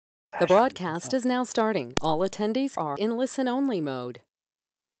The broadcast is now starting. All attendees are in listen-only mode.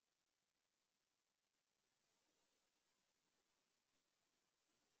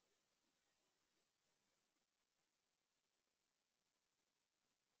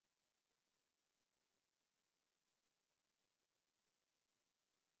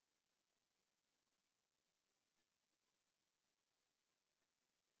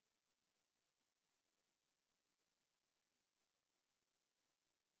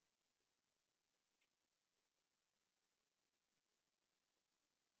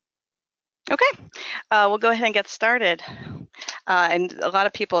 Okay, we'll go ahead and get started. And a lot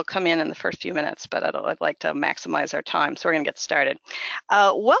of people come in the first few minutes, but I'd like to maximize our time, so we're going to get started.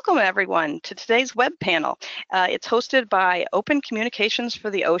 Welcome, everyone, to today's web panel. It's hosted by Open Communications for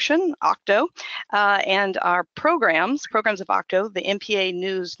the Ocean, OCTO, and our programs of OCTO, the MPA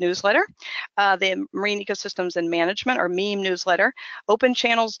News newsletter, the Marine Ecosystems and Management, or MEME newsletter,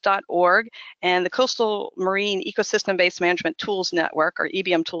 openchannels.org, and the Coastal Marine Ecosystem-Based Management Tools Network, or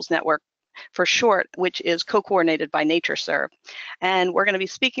EBM Tools Network, for short, which is co-coordinated by NatureServe. And we're going to be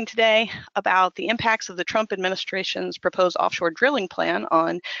speaking today about the impacts of the Trump administration's proposed offshore drilling plan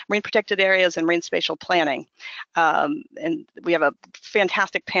on marine protected areas and marine spatial planning. And we have a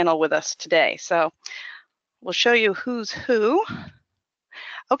fantastic panel with us today. So we'll show you who's who.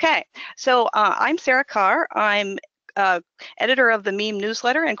 Okay, so I'm Sarah Carr. I'm editor of the MEME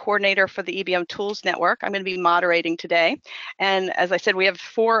newsletter and coordinator for the EBM Tools Network. I'm going to be moderating today. And as I said, we have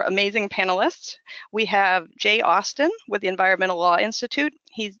 4 amazing panelists. We have Jay Austin with the Environmental Law Institute.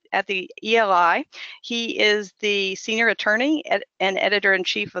 He's at the ELI. He is the senior attorney and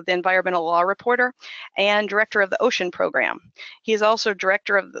editor-in-chief of the Environmental Law Reporter and director of the Ocean Program. He is also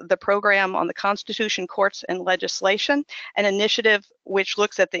director of the program on the Constitution, Courts, and Legislation, an initiative which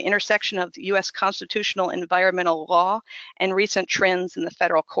looks at the intersection of the U.S. constitutional environmental law and recent trends in the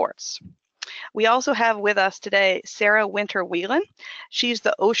federal courts. We also have with us today Sarah Winter Whelan. She's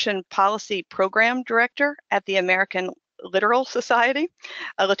the Ocean Policy Program Director at the American Littoral Society,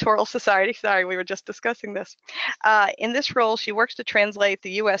 sorry, we were just discussing this. In this role, she works to translate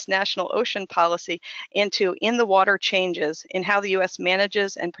the U.S. national ocean policy into in-the-water changes in how the U.S.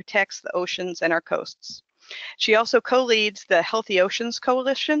 manages and protects the oceans and our coasts. She also co-leads the Healthy Oceans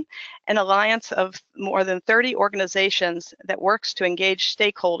Coalition, an alliance of more than 30 organizations that works to engage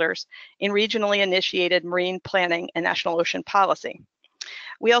stakeholders in regionally initiated marine planning and national ocean policy.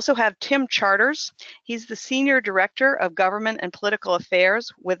 We also have Tim Charters. He's the Senior Director of Government and Political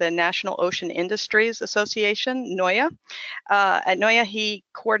Affairs with the National Ocean Industries Association, NOIA. At NOIA, he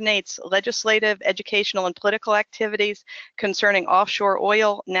coordinates legislative, educational, and political activities concerning offshore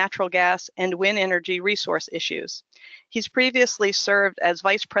oil, natural gas, and wind energy resource issues. He's previously served as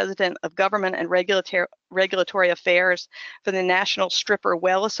Vice President of Government and Regulatory Affairs for the National Stripper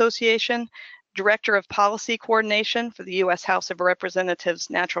Well Association, Director of Policy Coordination for the U.S. House of Representatives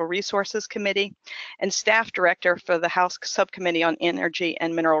Natural Resources Committee, and Staff Director for the House Subcommittee on Energy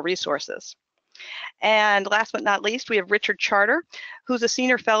and Mineral Resources. And last but not least, we have Richard Charter, who's a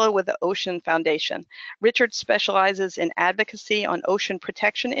senior fellow with the Ocean Foundation. Richard specializes in advocacy on ocean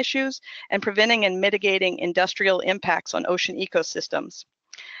protection issues and preventing and mitigating industrial impacts on ocean ecosystems.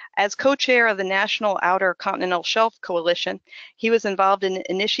 As co-chair of the National Outer Continental Shelf Coalition, he was involved in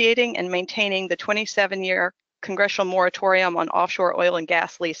initiating and maintaining the 27-year congressional moratorium on offshore oil and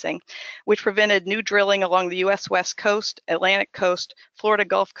gas leasing, which prevented new drilling along the U.S. West Coast, Atlantic Coast, Florida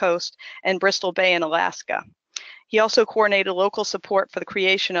Gulf Coast, and Bristol Bay in Alaska. He also coordinated local support for the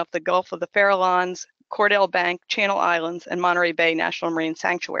creation of the Gulf of the Farallones, Cordell Bank, Channel Islands, and Monterey Bay National Marine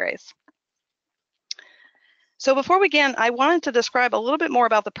Sanctuaries. So before we begin, I wanted to describe a little bit more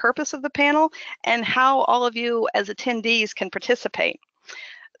about the purpose of the panel and how all of you as attendees can participate.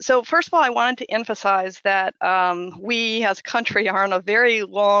 So first of all, I wanted to emphasize that we as a country are on a very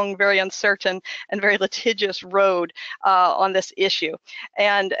long, very uncertain, and very litigious road on this issue.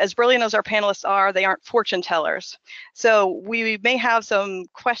 And as brilliant as our panelists are, they aren't fortune tellers. So we may have some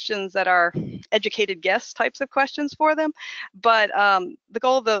questions that are educated guess types of questions for them, but the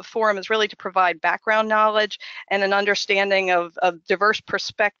goal of the forum is really to provide background knowledge and an understanding of diverse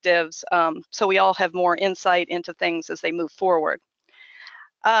perspectives, so we all have more insight into things as they move forward.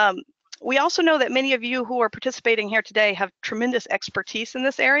 We also know that many of you who are participating here today have tremendous expertise in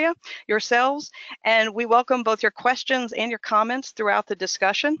this area yourselves, and we welcome both your questions and your comments throughout the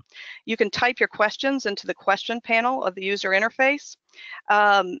discussion. You can type your questions into the question panel of the user interface,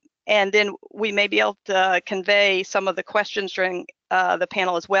 and then we may be able to convey some of the questions during the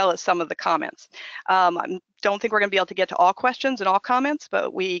panel as well as some of the comments. I don't think we're going to be able to get to all questions and all comments,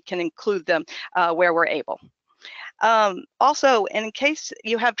 but we can include them where we're able. Also, in case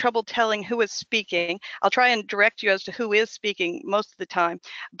you have trouble telling who is speaking, I'll try and direct you as to who is speaking most of the time,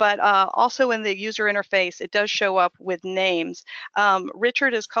 but also in the user interface, it does show up with names.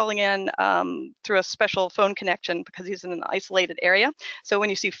 Richard is calling in through a special phone connection because he's in an isolated area. So when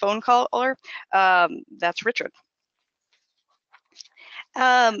you see phone caller, that's Richard.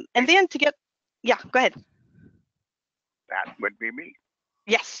 And then to get, yeah, go ahead. That would be me.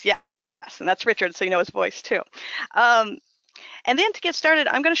 Yes, and that's Richard, so you know his voice too. And then to get started,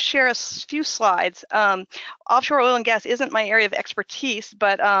 I'm going to share a few slides. Offshore oil and gas isn't my area of expertise,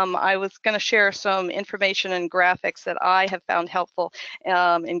 but I was going to share some information and graphics that I have found helpful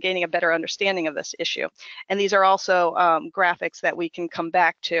in gaining a better understanding of this issue. And these are also graphics that we can come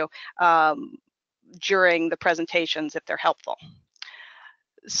back to during the presentations if they're helpful.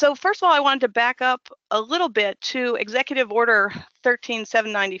 So first of all, I wanted to back up a little bit to Executive Order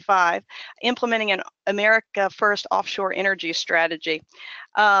 13795, implementing an America First offshore energy strategy.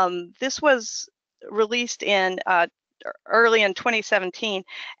 This was released in early in 2017,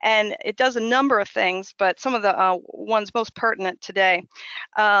 and it does a number of things, but some of the ones most pertinent today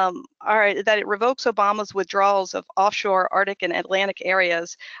are that it revokes Obama's withdrawals of offshore Arctic and Atlantic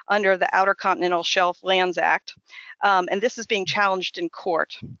areas under the Outer Continental Shelf Lands Act. And this is being challenged in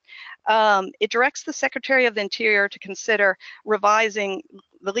court. It directs the Secretary of the Interior to consider revising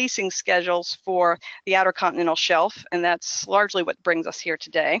the leasing schedules for the Outer Continental Shelf, and that's largely what brings us here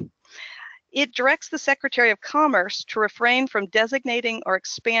today. It directs the Secretary of Commerce to refrain from designating or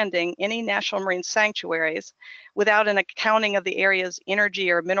expanding any national marine sanctuaries without an accounting of the area's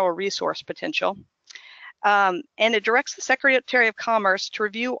energy or mineral resource potential. And it directs the Secretary of Commerce to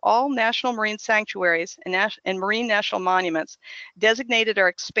review all national marine sanctuaries and marine national monuments designated or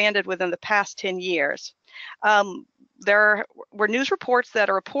expanded within the past 10 years. There were news reports that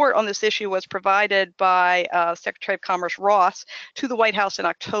a report on this issue was provided by Secretary of Commerce Ross to the White House in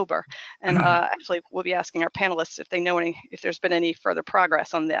October. And actually, we'll be asking our panelists if they know if there's been any further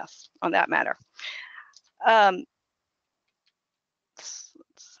progress on that matter.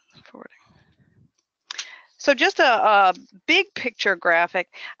 Forwarding. So just a big picture graphic.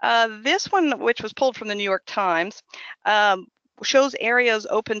 This one, which was pulled from the New York Times, shows areas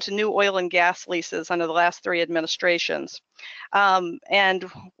open to new oil and gas leases under the last 3 administrations. And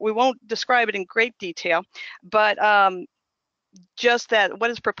we won't describe it in great detail, but just that what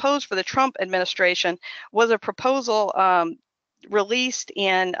is proposed for the Trump administration was a proposal released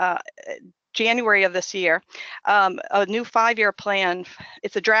in January of this year, a new 5-year plan.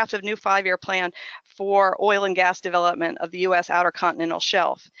 It's a draft of new 5-year plan for oil and gas development of the U.S. Outer Continental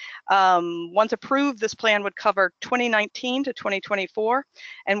Shelf. Once approved, this plan would cover 2019 to 2024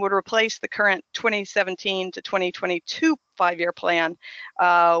 and would replace the current 2017 to 2022 5-year plan,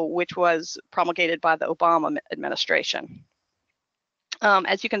 which was promulgated by the Obama administration.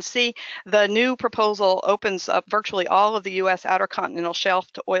 As you can see, the new proposal opens up virtually all of the U.S. Outer Continental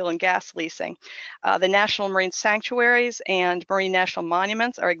Shelf to oil and gas leasing. The national marine sanctuaries and marine national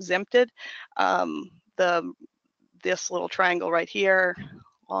monuments are exempted. This little triangle right here,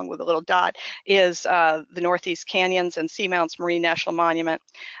 along with a little dot, is the Northeast Canyons and Seamounts Marine National Monument.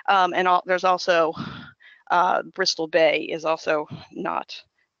 There's also Bristol Bay is also not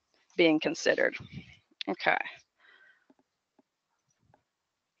being considered. Okay.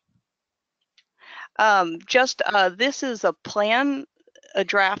 This is a plan, a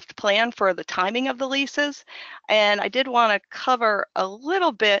draft plan for the timing of the leases. And I did want to cover a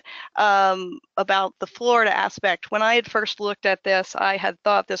little bit about the Florida aspect. When I had first looked at this, I had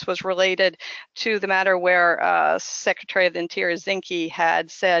thought this was related to the matter where Secretary of the Interior Zinke had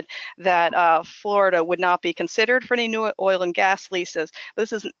said that Florida would not be considered for any new oil and gas leases.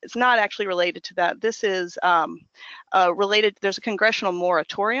 But it's not actually related to that. This is related, there's a congressional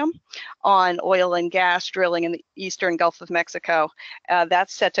moratorium on oil and gas drilling in the eastern Gulf of Mexico.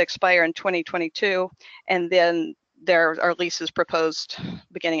 That's set to expire in 2022, and then there are leases proposed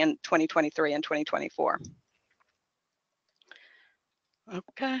beginning in 2023 and 2024.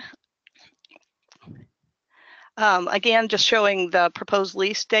 Okay. Again, just showing the proposed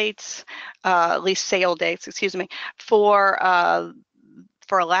lease dates, lease sale dates, excuse me, for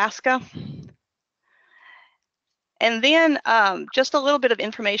Alaska. And then just a little bit of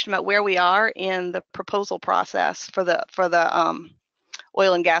information about where we are in the proposal process for the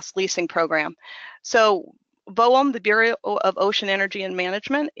oil and gas leasing program. So BOEM, the Bureau of Ocean Energy and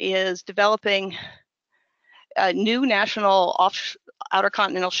Management, is developing a new national Outer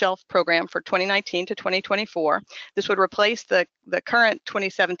Continental Shelf program for 2019 to 2024. This would replace the current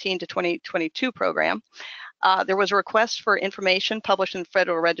 2017 to 2022 program. There was a request for information published in the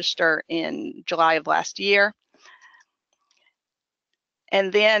Federal Register in July of last year.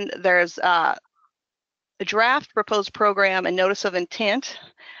 And then there's a draft proposed program and notice of intent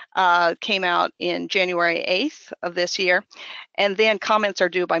came out in January 8th of this year. And then comments are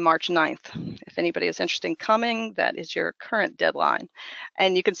due by March 9th. If anybody is interested in coming, that is your current deadline.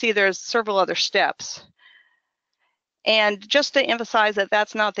 And you can see there's several other steps. And just to emphasize that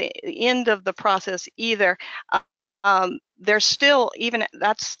that's not the end of the process either. There's still, even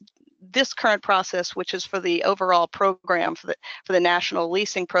that's this current process, which is for the overall program, for the national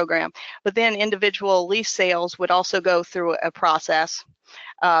leasing program. But then individual lease sales would also go through a process,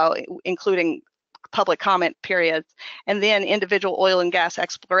 including public comment periods, and then individual oil and gas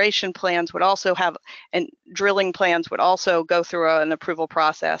exploration plans would also have, and drilling plans would also go through an approval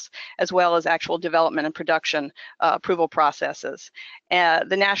process, as well as actual development and production approval processes.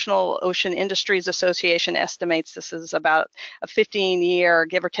 The National Ocean Industries Association estimates this is about a 15-year,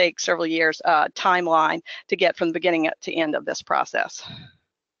 give or take several years, timeline to get from the beginning to end of this process.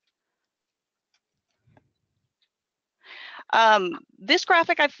 This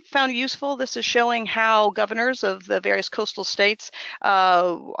graphic I found useful. This is showing how governors of the various coastal states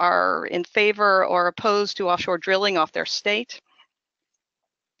are in favor or opposed to offshore drilling off their state.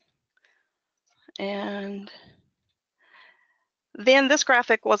 And then this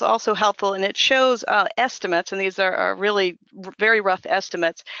graphic was also helpful, and it shows estimates, and these are really very rough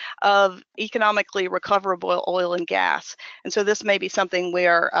estimates of economically recoverable oil and gas. And so this may be something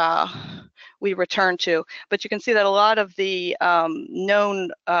where we return to, but you can see that a lot of the known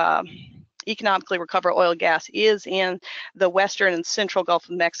economically recoverable oil and gas is in the western and central Gulf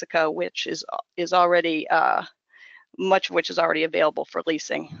of Mexico, which is already much of which is already available for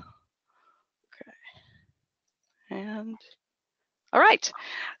leasing. Okay. And all right,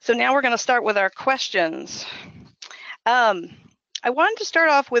 so now we're going to start with our questions. I wanted to start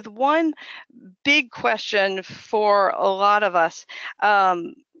off with one big question for a lot of us,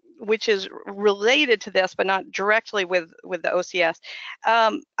 which is related to this, but not directly with the OCS.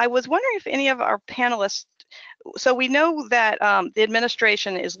 I was wondering if any of our panelists, so we know that the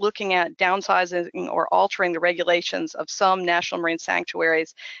administration is looking at downsizing or altering the regulations of some national marine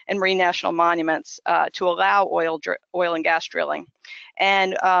sanctuaries and marine national monuments to allow oil and gas drilling.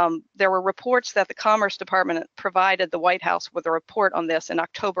 And there were reports that the Commerce Department provided the White House with a report on this in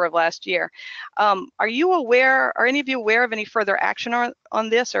October of last year. Are you aware, are any of you aware of any further action on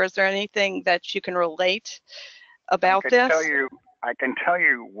this, or is there anything that you can relate about this? I can tell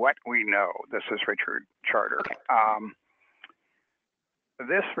you what we know. This is Richard Charter. Okay.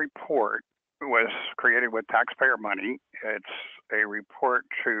 This report was created with taxpayer money. It's a report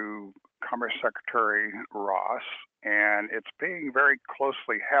to Commerce Secretary Ross, and it's being very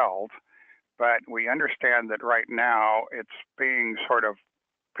closely held, but we understand that right now it's being sort of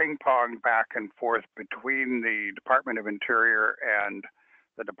ping-ponged back and forth between the Department of Interior and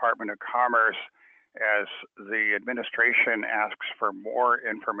the Department of Commerce as the administration asks for more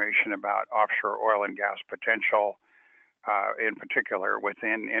information about offshore oil and gas potential, in particular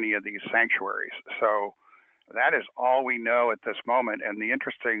within any of these sanctuaries. So that is all we know at this moment. And the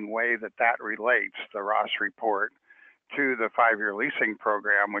interesting way that that relates, the Ross report, to the 5-year leasing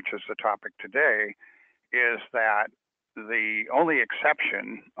program, which is the topic today, is that the only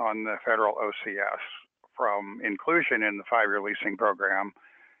exception on the federal OCS from inclusion in the 5-year leasing program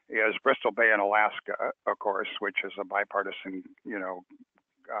is Bristol Bay in Alaska, of course, which is a bipartisan,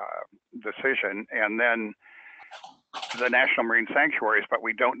 decision, and then the National Marine Sanctuaries, but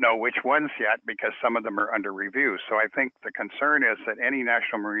we don't know which ones yet because some of them are under review. So I think the concern is that any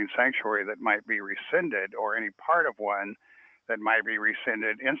National Marine Sanctuary that might be rescinded, or any part of one that might be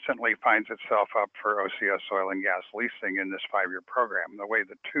rescinded, instantly finds itself up for OCS oil and gas leasing in this 5-year program, the way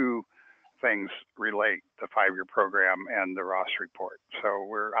the two things relate, the 5-year program and the Ross report. So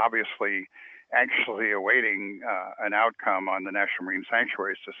we're obviously actually awaiting an outcome on the National Marine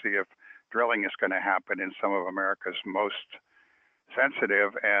Sanctuaries to see if drilling is going to happen in some of America's most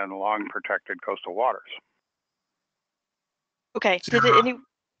sensitive and long protected coastal waters. Okay,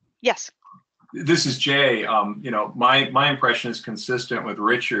 yes. This is Jay. My impression is consistent with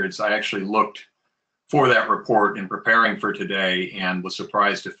Richard's. I actually looked for that report in preparing for today and was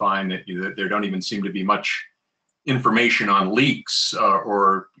surprised to find that there don't even seem to be much information on leaks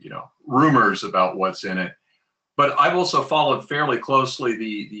or rumors about what's in it. But I've also followed fairly closely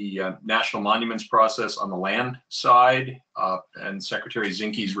the national monuments process on the land side and Secretary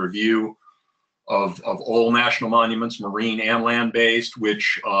Zinke's review of all national monuments, marine and land-based,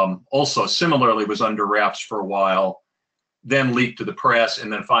 which also similarly was under wraps for a while, then leaked to the press,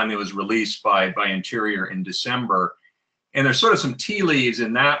 and then finally was released by Interior in December. And there's sort of some tea leaves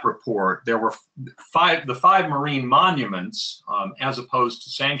in that report. There were the five marine monuments, as opposed to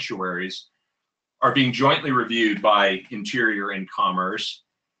sanctuaries, are being jointly reviewed by Interior and Commerce.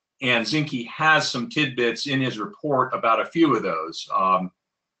 And Zinke has some tidbits in his report about a few of those.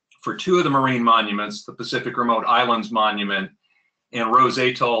 For two of the marine monuments, the Pacific Remote Islands Monument and Rose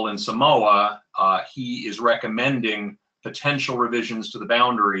Atoll in Samoa, he is recommending potential revisions to the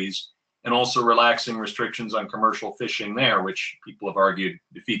boundaries and also relaxing restrictions on commercial fishing there, which people have argued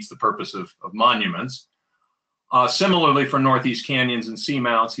defeats the purpose of monuments. Similarly, for Northeast Canyons and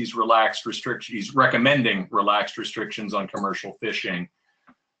Seamounts, he's recommending relaxed restrictions on commercial fishing.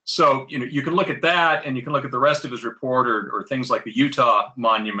 So, you can look at that, and you can look at the rest of his report, or things like the Utah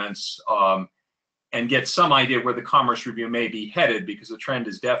monuments, and get some idea where the Commerce Review may be headed, because the trend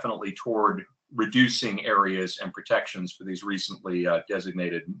is definitely toward reducing areas and protections for these recently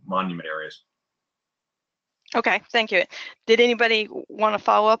designated monument areas. Okay, thank you. Did anybody want to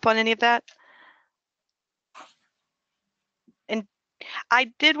follow up on any of that? And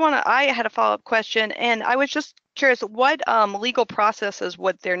I had a follow-up question, and I was just curious, what legal processes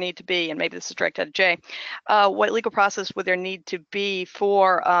would there need to be, and maybe this is directed at Jay, what legal process would there need to be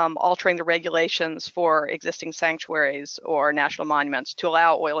for altering the regulations for existing sanctuaries or national monuments to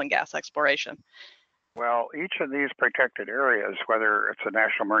allow oil and gas exploration? Well, each of these protected areas, whether it's a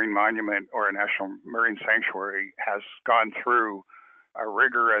national marine monument or a national marine sanctuary, has gone through a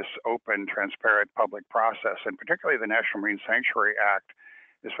rigorous, open, transparent public process, and particularly the National Marine Sanctuary Act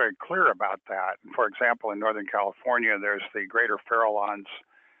is very clear about that. For example, in Northern California, there's the Greater Farallones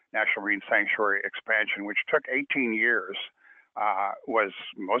National Marine Sanctuary expansion, which took 18 years.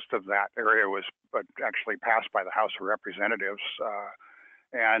 Most of that area was actually passed by the House of Representatives,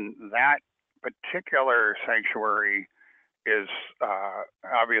 and that particular sanctuary is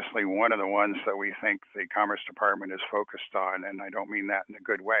obviously one of the ones that we think the Commerce Department is focused on, and I don't mean that in a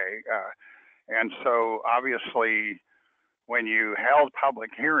good way. And so obviously, when you held public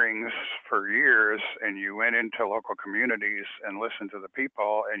hearings for years and you went into local communities and listened to the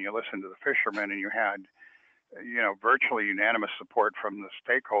people and you listened to the fishermen, and you had, virtually unanimous support from the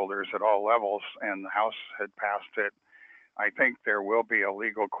stakeholders at all levels, and the House had passed it, I think there will be a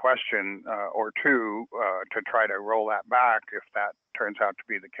legal question or two to try to roll that back if that turns out to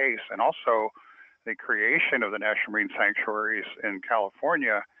be the case. And also, the creation of the National Marine Sanctuaries in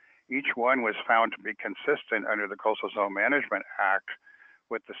California, each one was found to be consistent under the Coastal Zone Management Act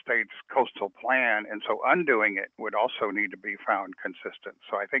with the state's coastal plan, and so undoing it would also need to be found consistent.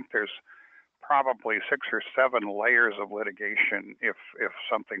 So I think there's probably 6 or 7 layers of litigation if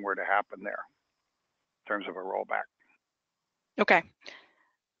something were to happen there in terms of a rollback. Okay.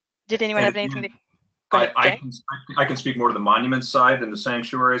 Did anyone have anything to go ahead, I can speak more to the monuments side than the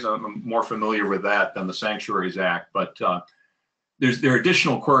sanctuaries. I'm more familiar with that than the Sanctuaries Act, but there are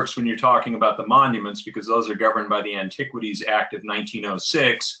additional quirks when you're talking about the monuments, because those are governed by the Antiquities Act of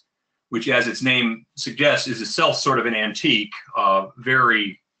 1906, which, as its name suggests, is itself sort of an antique,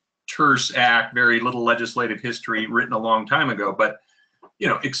 very terse act, very little legislative history, written a long time ago, but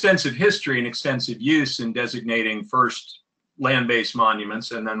extensive history and extensive use in designating first land-based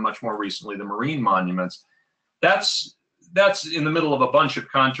monuments, and then much more recently the marine monuments. That's in the middle of a bunch of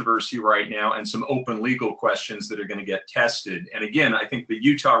controversy right now, and some open legal questions that are going to get tested. And again, I think the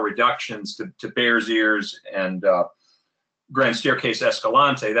Utah reductions to Bears Ears and Grand Staircase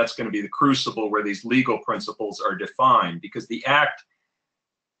Escalante, that's going to be the crucible where these legal principles are defined, because the act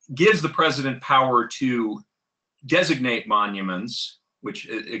gives the president power to designate monuments, which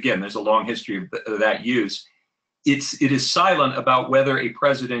again, there's a long history of that use. It is silent about whether a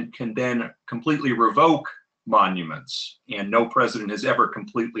president can then completely revoke monuments, and no president has ever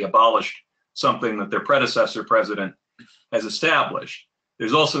completely abolished something that their predecessor president has established.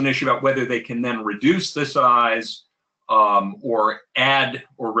 There's also an issue about whether they can then reduce the size or add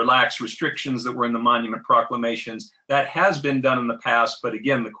or relax restrictions that were in the monument proclamations. That has been done in the past, but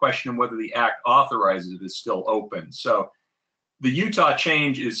again, the question of whether the act authorizes it is still open. So the Utah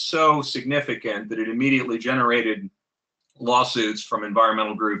change is so significant that it immediately generated lawsuits from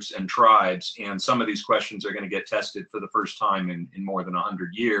environmental groups and tribes, and some of these questions are going to get tested for the first time in more than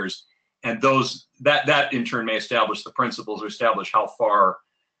 100 years. And that in turn may establish the principles, or establish how far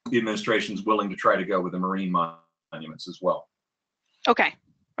the administration is willing to try to go with the marine monuments as well. Okay.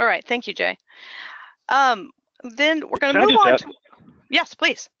 All right. Thank you, Jay. Then we're going to move on to... Yes,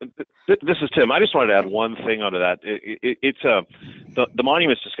 please. This is Tim. I just wanted to add one thing onto that. The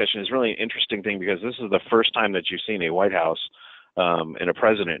monuments discussion is really an interesting thing, because this is the first time that you've seen a White House and a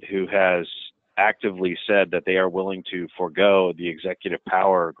president who has actively said that they are willing to forego the executive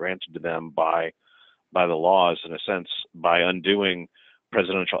power granted to them by by the laws in a sense by undoing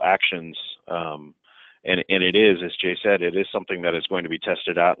presidential actions. And it is, as Jay said, it is something that is going to be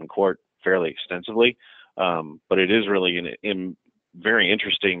tested out in court fairly extensively. But it is really in very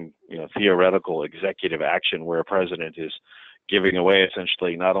interesting, theoretical executive action where a president is giving away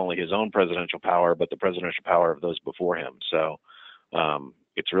essentially not only his own presidential power, but the presidential power of those before him. So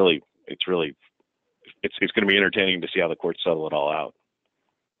it's going to be entertaining to see how the courts settle it all out.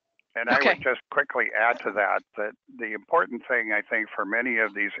 And I would just quickly add to that the important thing, I think, for many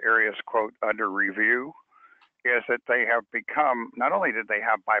of these areas, quote, under review, is that they have become, not only did they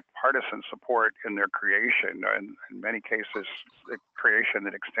have bipartisan support in their creation, and in many cases, the creation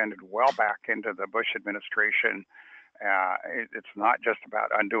that extended well back into the Bush administration. It's not just about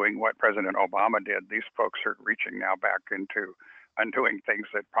undoing what President Obama did. These folks are reaching now back into undoing things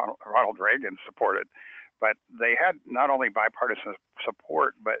that Ronald Reagan supported. But they had not only bipartisan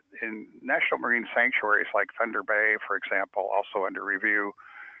support, but in national marine sanctuaries like Thunder Bay, for example, also under review,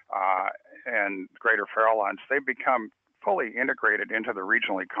 and Greater Farallones, they've become fully integrated into the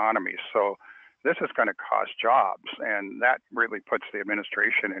regional economies. So this is going to cost jobs, and that really puts the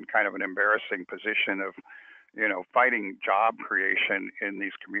administration in kind of an embarrassing position of, fighting job creation in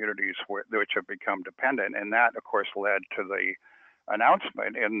these communities which have become dependent. And that, of course, led to the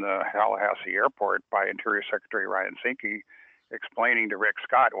announcement in the Tallahassee airport by Interior Secretary Ryan Zinke explaining to Rick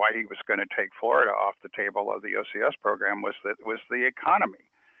Scott why he was going to take Florida off the table of the OCS program was the economy.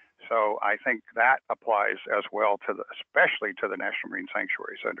 So I think that applies as well especially to the National Marine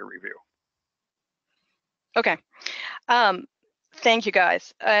Sanctuaries under review. Okay. Thank you,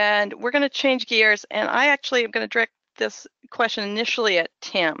 guys. And we're going to change gears, and I actually am going to direct this question initially at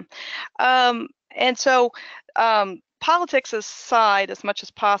Tim. And so politics aside as much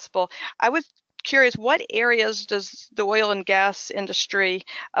as possible, I was curious, what areas does the oil and gas industry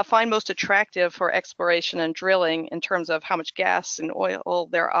find most attractive for exploration and drilling in terms of how much gas and oil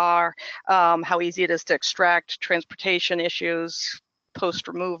there are, how easy it is to extract, transportation issues,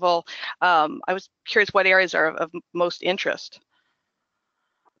 post-removal? I was curious what areas are of most interest.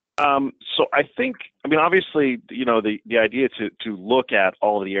 So I think, obviously, the idea to look at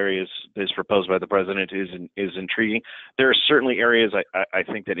all of the areas that's proposed by the president is intriguing. There are certainly areas I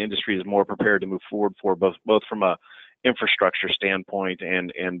think that industry is more prepared to move forward for, both from a infrastructure standpoint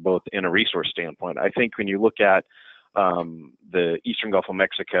and both in a resource standpoint. I think when you look at the Eastern Gulf of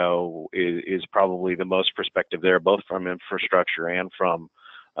Mexico is probably the most prospective there, both from infrastructure and from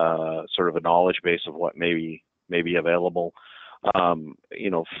sort of a knowledge base of what may be available.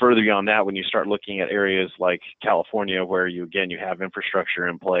 Further beyond that, when you start looking at areas like California, where you have infrastructure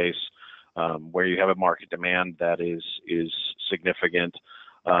in place, where you have a market demand that is significant,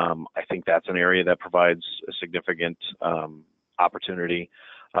 I think that's an area that provides a significant opportunity.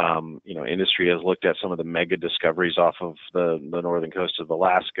 Industry has looked at some of the mega discoveries off of the northern coast of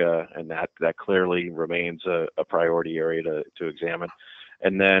Alaska, and that clearly remains a priority area to examine.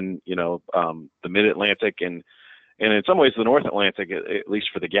 And then, the Mid-Atlantic and in some ways the North Atlantic, at least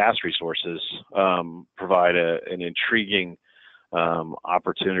for the gas resources, provide an intriguing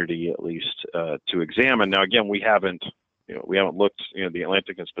opportunity, at least to examine. Now, again, we haven't looked, the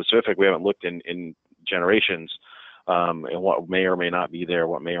Atlantic and Pacific, we haven't looked in generations, and what may or may not be there,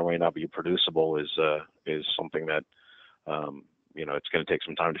 what may or may not be producible is something that, it's going to take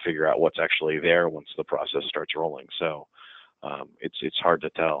some time to figure out what's actually there once the process starts rolling. So it's hard to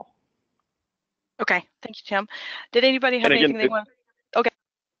tell. Okay, thank you, Tim. Did anybody have anything they want? Okay.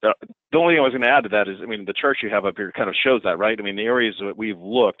 The only thing I was going to add to that is, the chart you have up here kind of shows that, right? The areas that we've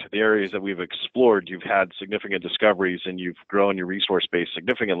looked, the areas that we've explored, you've had significant discoveries and you've grown your resource base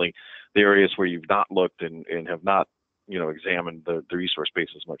significantly. The areas where you've not looked and have not, examined, the resource base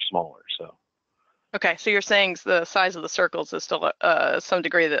is much smaller. So. Okay, so you're saying the size of the circles is still some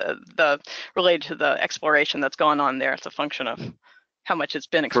degree the related to the exploration that's going on there. It's a function of how much it's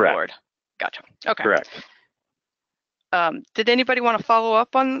been explored. Correct. Gotcha. Okay. Correct. Did anybody want to follow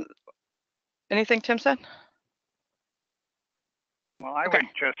up on anything Tim said? Well, I would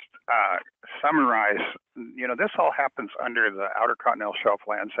just summarize, this all happens under the Outer Continental Shelf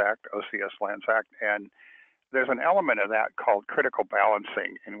Lands Act, OCS Lands Act, and there's an element of that called critical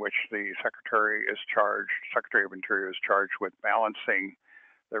balancing, in which the Secretary of Interior is charged with balancing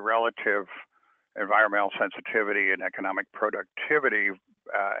the relative environmental sensitivity and economic productivity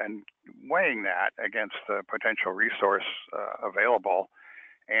and weighing that against the potential resource available,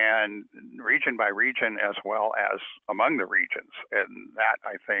 and region by region as well as among the regions. And that,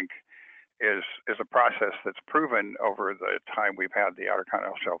 I think, is a process that's proven over the time we've had the Outer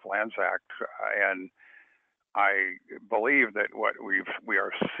Continental Shelf Lands Act. And I believe that what we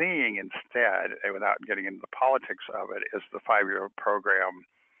are seeing instead, without getting into the politics of it, is the 5-year program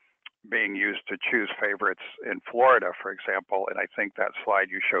being used to choose favorites in Florida, for example. And I think that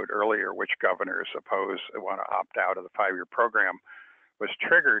slide you showed earlier, which governors want to opt out of the 5-year program, was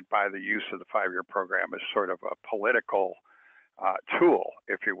triggered by the use of the 5-year program as sort of a political tool,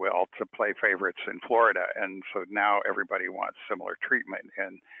 if you will, to play favorites in Florida. And so now everybody wants similar treatment.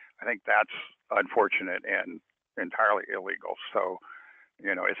 And I think that's unfortunate and entirely illegal. So,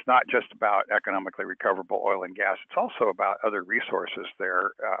 you know, it's not just about economically recoverable oil and gas. It's also about other resources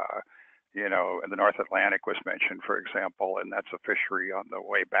there. You know, the North Atlantic was mentioned, for example, and that's a fishery on the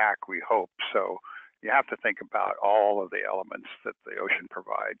way back, we hope. So you have to think about all of the elements that the ocean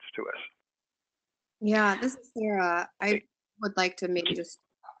provides to us. Yeah, this is Sarah. I would like to maybe just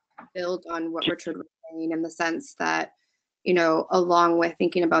build on what Richard was saying in the sense that, you know, along with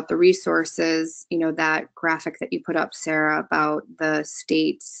thinking about the resources, you know, that graphic that you put up, Sarah, about the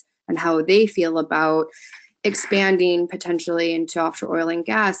states and how they feel about expanding potentially into offshore oil and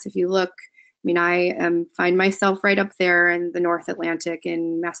gas. If you look, I mean, I find myself right up there in the North Atlantic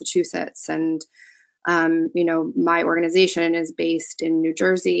in Massachusetts, and you know, my organization is based in New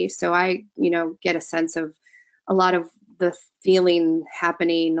Jersey, so I, you know, get a sense of a lot of the feeling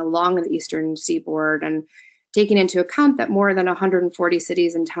happening along the eastern seaboard, and taking into account that more than 140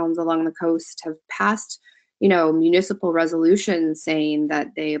 cities and towns along the coast have passed, you know, municipal resolutions saying that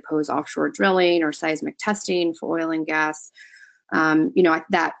they oppose offshore drilling or seismic testing for oil and gas. You know,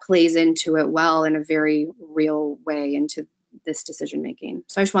 that plays into it well in a very real way into this decision making.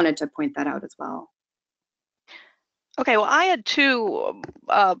 So I just wanted to point that out as well. Okay, well, I had two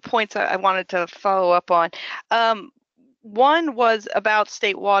points I wanted to follow up on. One was about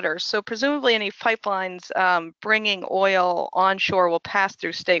state waters. So presumably any pipelines bringing oil onshore will pass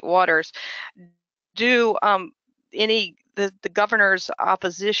through state waters. Do the governor's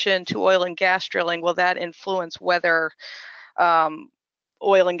opposition to oil and gas drilling, will that influence whether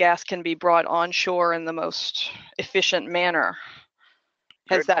oil and gas can be brought onshore in the most efficient manner?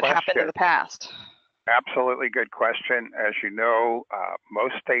 Has that happened in the past? Absolutely good question. As you know,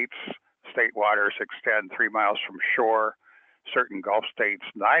 most states, state waters extend 3 miles from shore, certain Gulf states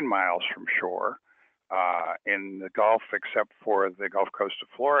 9 miles from shore. In the Gulf, except for the Gulf Coast of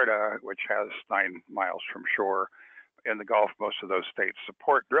Florida, which has 9 miles from shore, in the Gulf, most of those states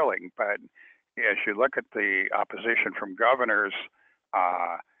support drilling. But as you look at the opposition from governors,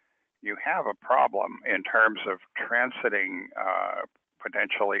 you have a problem in terms of transiting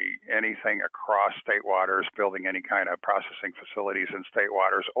potentially anything across state waters, building any kind of processing facilities in state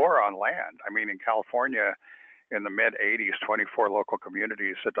waters or on land. I mean, in California, in the mid-'80s, 24 local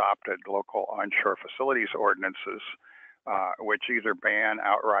communities adopted local onshore facilities ordinances, which either ban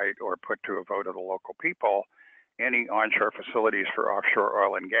outright or put to a vote of the local people any onshore facilities for offshore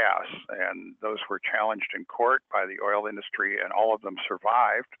oil and gas. And those were challenged in court by the oil industry, and all of them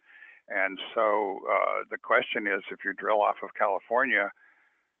survived. And so the question is, if you drill off of California,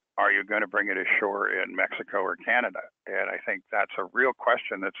 are you going to bring it ashore in Mexico or Canada? And I think that's a real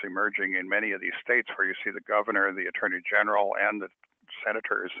question that's emerging in many of these states where you see the governor, the attorney general, and the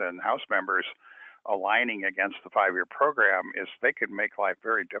senators and House members aligning against the 5-year program. Is they could make life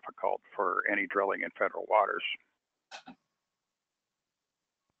very difficult for any drilling in federal waters.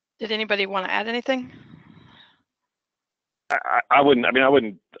 Did anybody want to add anything? I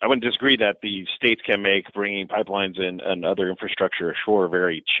wouldn't disagree that the states can make bringing pipelines in and other infrastructure ashore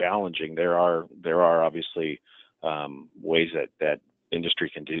very challenging. There are obviously ways that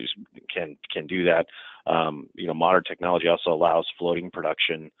industry can do that. You know, modern technology also allows floating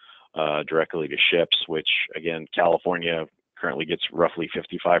production directly to ships, which again, California currently gets roughly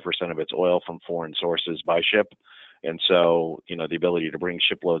 55% of its oil from foreign sources by ship, and so you know the ability to bring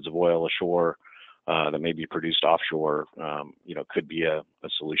shiploads of oil ashore that may be produced offshore, you know, could be a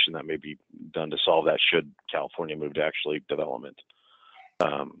solution that may be done to solve that should California move to actually development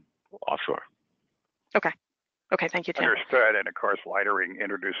offshore. Okay. Okay, thank you, Tim. Understood. And of course, lightering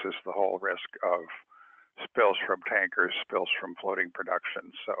introduces the whole risk of spills from tankers, spills from floating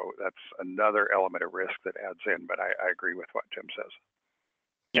production. So that's another element of risk that adds in. But I agree with what Tim says.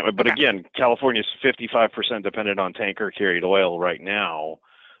 Yeah, but again, California's 55% dependent on tanker carried oil right now.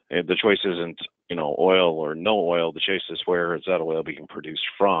 The choice isn't, you know, oil or no oil. The choice is where is that oil being produced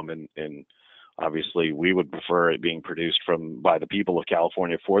from, and obviously we would prefer it being produced by the people of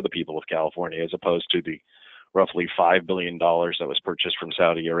California for the people of California, as opposed to the roughly $5 billion that was purchased from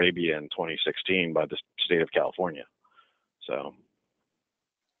Saudi Arabia in 2016 by the state of California. So.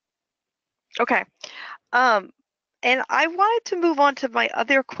 Okay. And I wanted to move on to my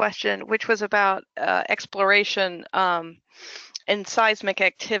other question, which was about exploration and seismic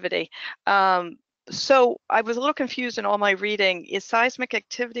activity. So I was a little confused in all my reading. Is seismic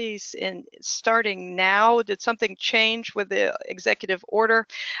activities starting now? Did something change with the executive order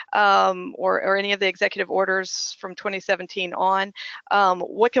or any of the executive orders from 2017 on?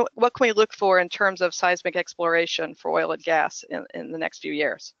 What can we look for in terms of seismic exploration for oil and gas in the next few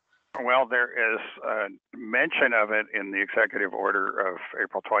years? Well, there is a mention of it in the executive order of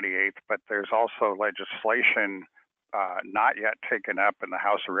April 28th, but there's also legislation not yet taken up in the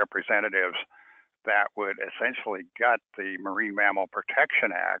House of Representatives that would essentially gut the Marine Mammal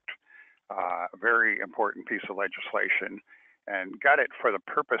Protection Act, a very important piece of legislation, and gut it for the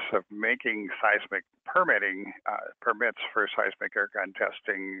purpose of making seismic permitting, permits for seismic air gun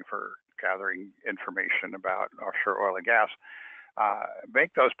testing, for gathering information about offshore oil and gas,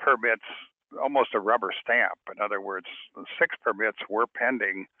 make those permits almost a rubber stamp. In other words, 6 permits were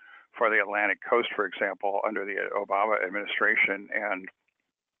pending for the Atlantic coast, for example, under the Obama administration, and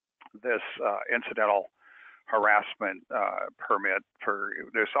this incidental harassment permit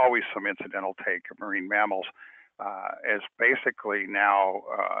there's always some incidental take of marine mammals, is basically now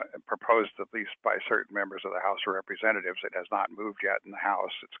proposed, at least by certain members of the House of Representatives. It has not moved yet in the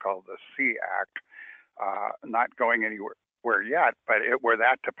House. It's called the Sea Act, not going anywhere yet, but were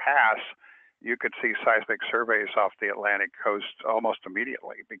that to pass, you could see seismic surveys off the Atlantic coast almost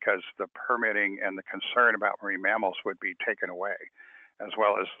immediately, because the permitting and the concern about marine mammals would be taken away, as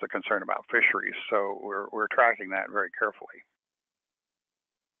well as the concern about fisheries. So we're tracking that very carefully.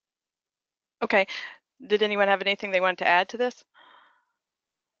 Okay. Did anyone have anything they wanted to add to this?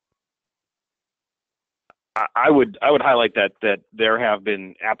 I would highlight that there have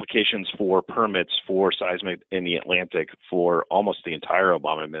been applications for permits for seismic in the Atlantic for almost the entire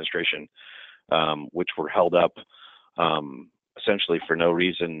Obama administration, which were held up essentially for no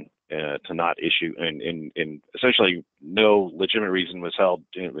reason to not issue, and essentially no legitimate reason was held,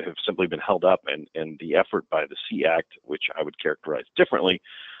 have simply been held up, and the effort by the Sea Act, which I would characterize differently,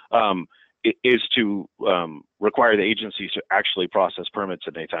 is to require the agencies to actually process permits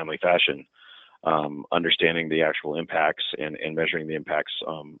in a timely fashion, understanding the actual impacts and measuring the impacts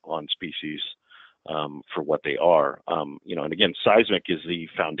on species for what they are. And again, seismic is the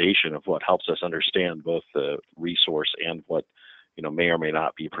foundation of what helps us understand both the resource and what may or may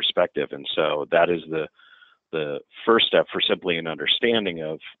not be prospective. And so that is the first step for simply an understanding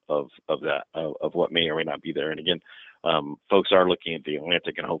of what may or may not be there. And again, folks are looking at the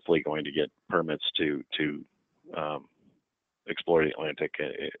Atlantic and hopefully going to get permits to explore the Atlantic,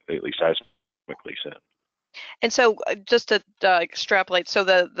 at least seismically soon. And so just to extrapolate, so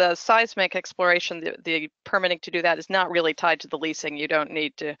the seismic exploration, the permitting to do that is not really tied to the leasing. You don't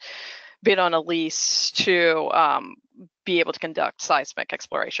need to bid on a lease to be able to conduct seismic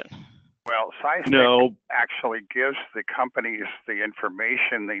exploration. Well, seismic actually gives the companies the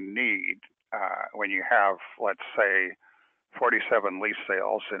information they need when you have, let's say, 47 lease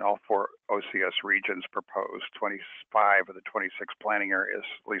sales in all 4 OCS regions proposed. 25 of the 26 planning areas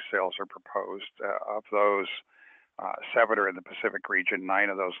lease sales are proposed. Of those, 7 are in the Pacific region, 9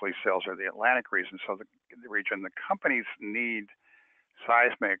 of those lease sales are the Atlantic region. So the region, the companies need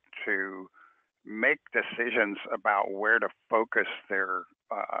seismic to make decisions about where to focus their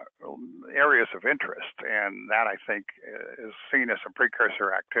areas of interest. And that, I think, is seen as a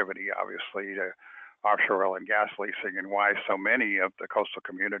precursor activity, obviously, to offshore oil and gas leasing, and why so many of the coastal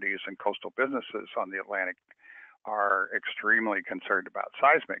communities and coastal businesses on the Atlantic are extremely concerned about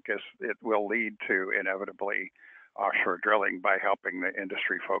seismic, as it will lead to inevitably offshore drilling by helping the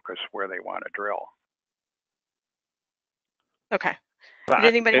industry focus where they want to drill. Okay. I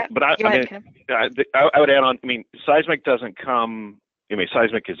would add on, seismic doesn't come,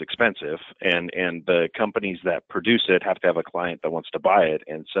 seismic is expensive, and the companies that produce it have to have a client that wants to buy it.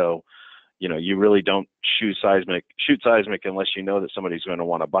 And so, you really don't shoot seismic unless you know that somebody's going to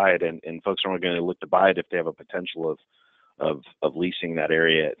want to buy it, and folks are only going to look to buy it if they have a potential of leasing that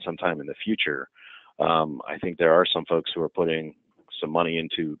area at some time in the future. I think there are some folks who are putting some money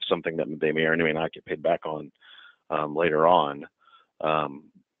into something that they may or may not get paid back on later on.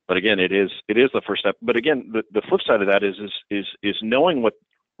 But again, it is the first step. But again, the flip side of that is knowing what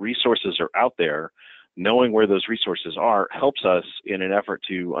resources are out there, knowing where those resources are, helps us in an effort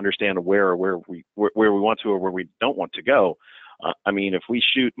to understand where we want to or where we don't want to go. If we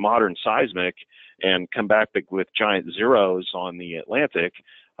shoot modern seismic and come back with giant zeros on the Atlantic,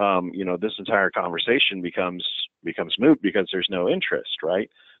 this entire conversation becomes moot because there's no interest, right?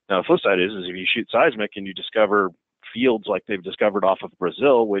 Now, the flip side is if you shoot seismic and you discover fields like they've discovered off of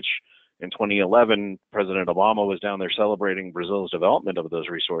Brazil, which In 2011, President Obama was down there celebrating Brazil's development of those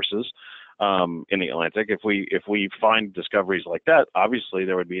resources in the Atlantic. If we find discoveries like that, obviously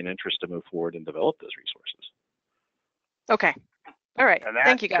there would be an interest to move forward and develop those resources. Okay. All right. And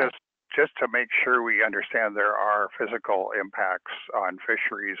Thank you, guys. Just to make sure we understand, there are physical impacts on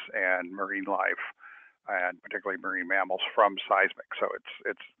fisheries and marine life, and particularly marine mammals from seismic. So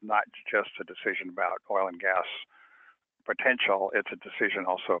it's not just a decision about oil and gas potential, it's a decision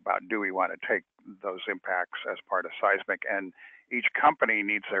also about, do we want to take those impacts as part of seismic? And each company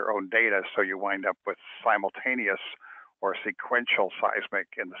needs their own data, so you wind up with simultaneous or sequential seismic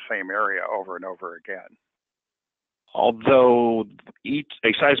in the same area over and over again. Although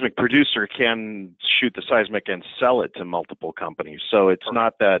a seismic producer can shoot the seismic and sell it to multiple companies, so it's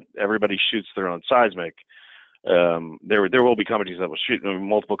not that everybody shoots their own seismic. There will be companies that will shoot.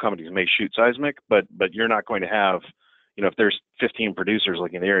 Multiple companies may shoot seismic, but you're not going to have, if there's 15 producers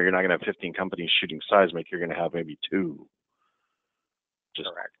looking in the area, you're not going to have 15 companies shooting seismic. You're going to have maybe 2.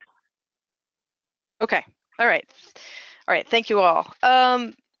 Correct. Okay. All right. Thank you all.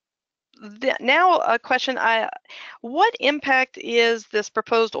 Now a question, what impact is this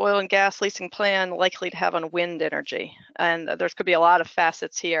proposed oil and gas leasing plan likely to have on wind energy? And there's could be a lot of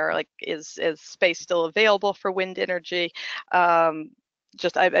facets here, like is space still available for wind energy? I'm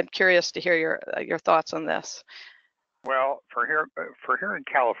curious to hear your thoughts on this. Well, for here in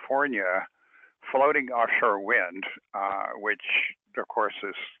California, floating offshore wind, which of course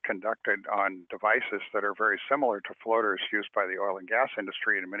is conducted on devices that are very similar to floaters used by the oil and gas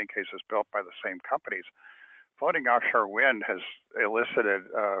industry, and in many cases built by the same companies. Floating offshore wind has elicited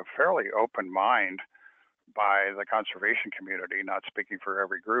a fairly open mind by the conservation community, not speaking for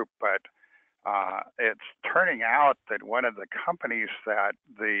every group, but it's turning out that one of the companies that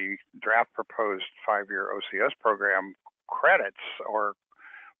the draft proposed 5-year OCS program credits or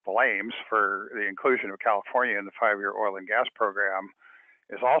blames for the inclusion of California in the 5-year oil and gas program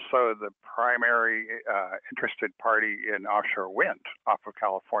is also the primary interested party in offshore wind off of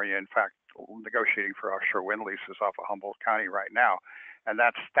California. In fact, negotiating for offshore wind leases off of Humboldt County right now, and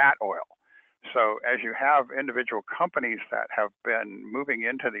that's Statoil. So as you have individual companies that have been moving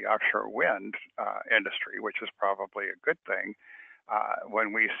into the offshore wind industry, which is probably a good thing,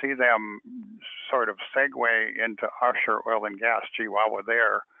 when we see them sort of segue into offshore oil and gas, gee, while we're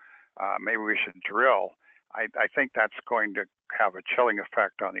there, maybe we should drill. I think that's going to have a chilling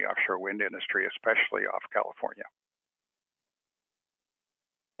effect on the offshore wind industry, especially off California.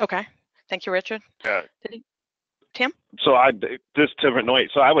 Okay. Thank you, Richard. Tim? So just to note,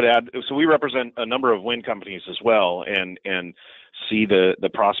 so I would add, so we represent a number of wind companies as well, and see the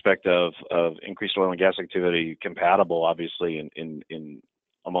prospect of increased oil and gas activity compatible, obviously, in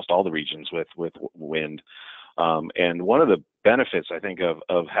almost all the regions with wind. And one of the benefits, I think,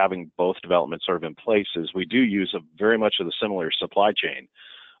 of having both developments sort of in place is we do use very much of the similar supply chain.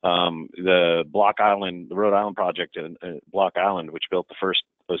 The Block Island, the Rhode Island project in Block Island, which built the first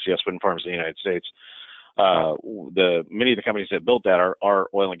OCS wind farms in the United States, many of the companies that built that are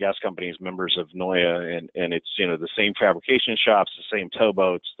oil and gas companies, members of NOIA, and it's the same fabrication shops, the same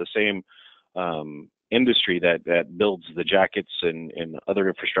towboats, the same industry that builds the jackets and other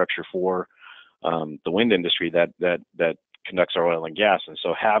infrastructure for the wind industry that conducts our oil and gas. And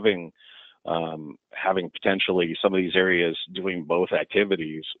so having potentially some of these areas doing both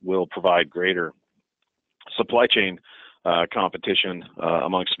activities will provide greater supply chain competition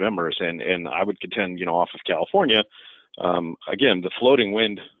amongst members. And I would contend, off of California, again, the floating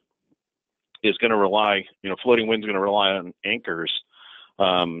wind is going to rely, floating wind's going to rely on anchors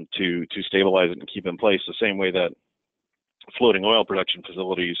to stabilize it and keep in place, the same way that floating oil production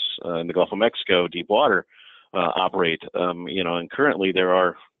facilities in the Gulf of Mexico, deep water, operate. And currently there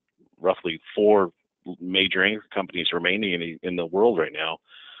are roughly 4 major anchor companies remaining in the world right now,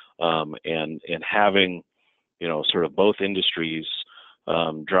 and having sort of both industries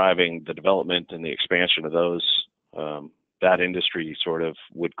driving the development and the expansion of those, that industry sort of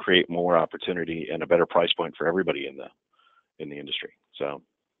would create more opportunity and a better price point for everybody in the industry. So.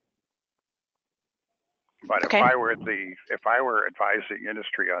 But okay. if I were advising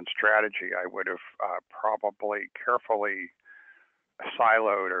industry on strategy, I would have probably carefully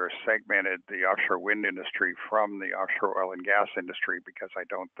siloed or segmented the offshore wind industry from the offshore oil and gas industry, because I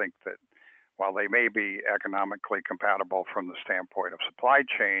don't think that, while they may be economically compatible from the standpoint of supply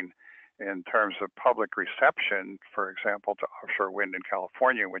chain, in terms of public reception, for example, to offshore wind in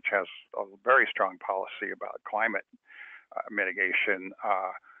California, which has a very strong policy about climate mitigation,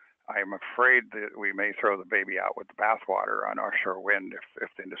 I'm afraid that we may throw the baby out with the bathwater on offshore wind if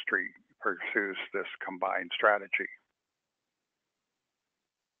the industry pursues this combined strategy.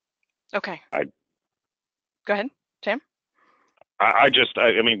 Okay. I Go ahead, Tim. I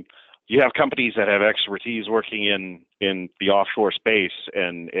mean, you have companies that have expertise working in the offshore space,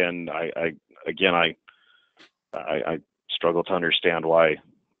 and I struggle to understand why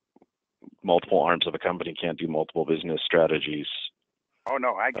multiple arms of a company can't do multiple business strategies. Oh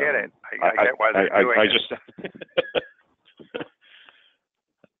no, I get it. I get why they're doing it.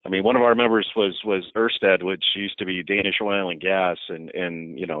 I mean, one of our members was Ørsted, which used to be Danish Oil and Gas,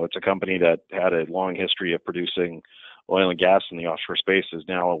 and you know, it's a company that had a long history of producing oil and gas in the offshore space. Is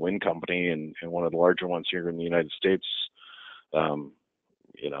now a wind company and one of the larger ones here in the United States.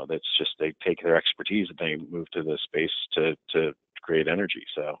 You know, that's just, they take their expertise and they move to the space to create energy.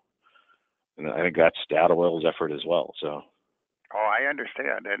 So, and I think that's Data Oil's effort as well. So. Oh, I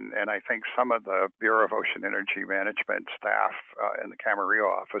understand, and I think some of the Bureau of Ocean Energy Management staff in the Camarillo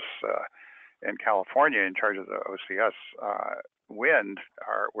office in California, in charge of the OCS wind,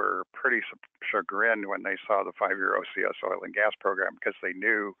 were pretty chagrined when they saw the 5-year OCS oil and gas program, because they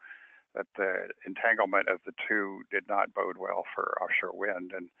knew that the entanglement of the two did not bode well for offshore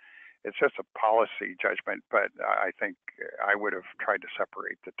wind, and it's just a policy judgment. But I think I would have tried to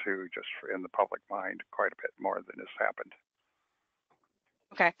separate the two just in the public mind quite a bit more than has happened.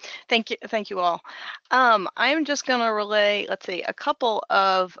 Okay, thank you all. I'm just going to relay, let's see, a couple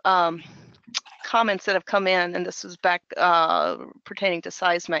of comments that have come in, and this is back pertaining to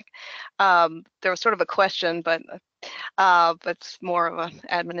seismic. There was sort of a question, but it's more of an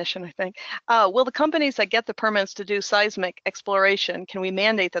admonition, I think. Will the companies that get the permits to do seismic exploration, can we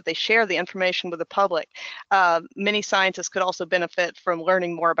mandate that they share the information with the public? Many scientists could also benefit from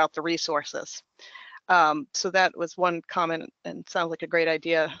learning more about the resources. So that was one comment, and sounds like a great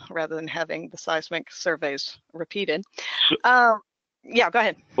idea rather than having the seismic surveys repeated. Yeah, go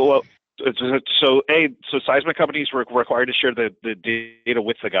ahead. Well, so seismic companies were required to share the data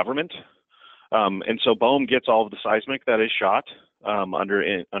with the government, and so BOEM gets all of the seismic that is shot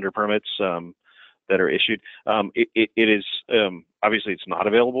under permits that are issued. It is obviously, it's not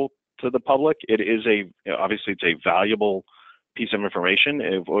available to the public. It is obviously it's a valuable piece of information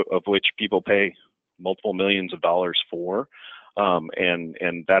of which people pay multiple millions of dollars for,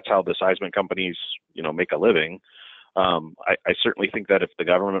 and that's how the seismic companies, you know, make a living. I certainly think that if the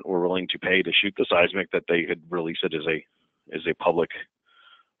government were willing to pay to shoot the seismic, that they could release it as a public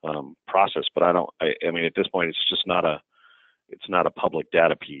process. But I mean, at this point, it's just not a public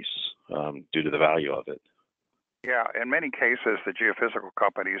data piece due to the value of it. Yeah, in many cases, the geophysical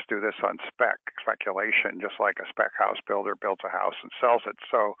companies do this on speculation, just like a spec house builder builds a house and sells it.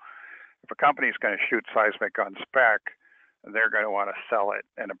 So if a company is going to shoot seismic on spec, they're going to want to sell it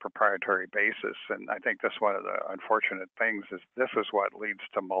in a proprietary basis. And I think that's one of the unfortunate things, is this is what leads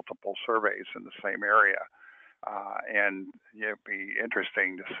to multiple surveys in the same area. And it'd be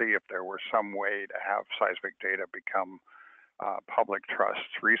interesting to see if there were some way to have seismic data become public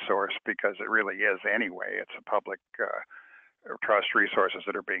trust resource, because it really is anyway. It's a public trust resources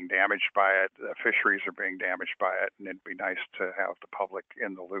that are being damaged by it. The fisheries are being damaged by it, and it'd be nice to have the public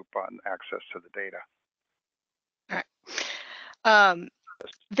in the loop on access to the data. All right.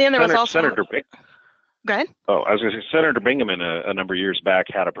 Then there was also Senator Go ahead. Oh, I was going to say, Senator Bingham a number of years back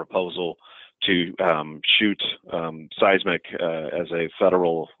had a proposal to shoot seismic as a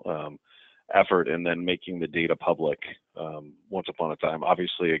federal effort, and then making the data public once upon a time.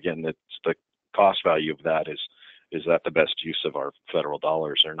 Obviously, again, that's the cost value of that is that the best use of our federal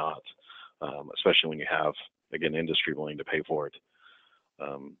dollars or not, especially when you have, again, industry willing to pay for it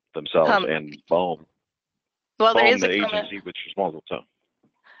themselves, and BOEM. Well, there BOEM, is a the comment agency which is responsible. So.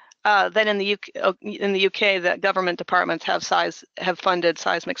 That in the UK, that government departments have funded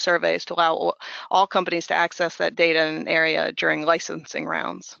seismic surveys to allow all companies to access that data in an area during licensing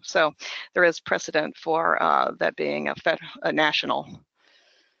rounds. So there is precedent for that being a national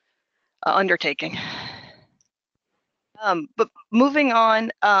undertaking. But moving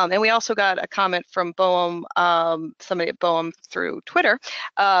on, and we also got a comment from BOEM, somebody at BOEM through Twitter,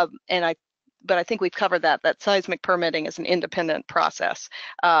 but I think we've covered that seismic permitting is an independent process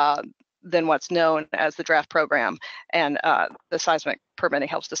than what's known as the draft program, and the seismic permitting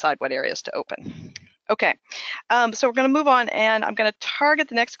helps decide what areas to open. Okay, so we're going to move on, and I'm going to target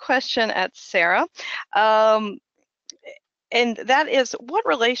the next question at Sarah. And that is, what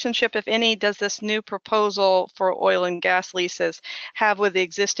relationship, if any, does this new proposal for oil and gas leases have with the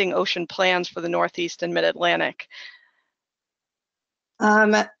existing ocean plans for the Northeast and Mid-Atlantic?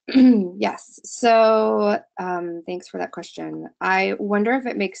 Yes, so thanks for that question. I wonder if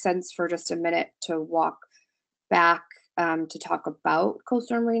it makes sense for just a minute to walk back to talk about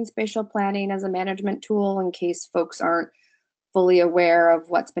coastal and marine spatial planning as a management tool, in case folks aren't fully aware of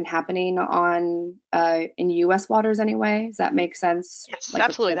what's been happening on in U.S. waters anyway. Does that make sense? Yes, Like,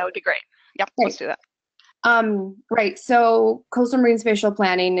 absolutely. That would be great. Yep, great. Let's do that. Right. So coastal marine spatial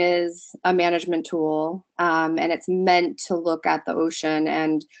planning is a management tool, and it's meant to look at the ocean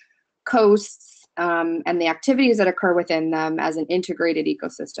and coasts and the activities that occur within them as an integrated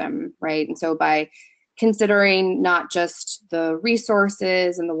ecosystem, right? And so by considering not just the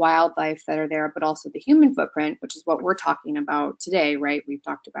resources and the wildlife that are there, but also the human footprint, which is what we're talking about today, right? We've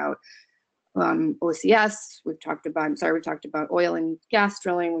talked about OCS, we've talked about oil and gas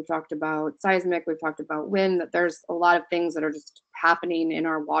drilling, we've talked about seismic, we've talked about wind, that there's a lot of things that are just happening in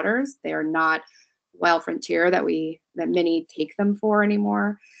our waters. They are not wild frontier that many take them for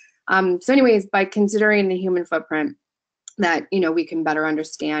anymore. So anyways, by considering the human footprint, that, you know, we can better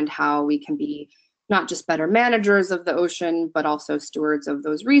understand how we can be not just better managers of the ocean, but also stewards of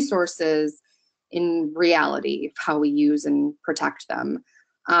those resources in reality, how we use and protect them.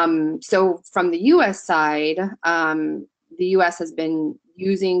 So from the US side, the US has been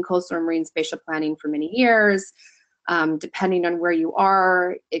using coastal and marine spatial planning for many years. Depending on where you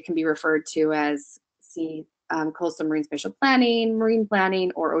are, it can be referred to as coastal marine spatial planning, marine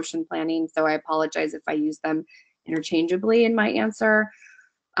planning, or ocean planning. So I apologize if I use them interchangeably in my answer.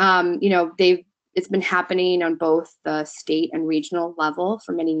 You know, it's been happening on both the state and regional level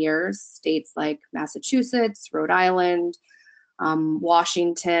for many years. States like Massachusetts, Rhode Island,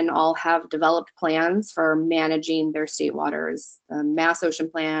 Washington all have developed plans for managing their state waters. The Mass Ocean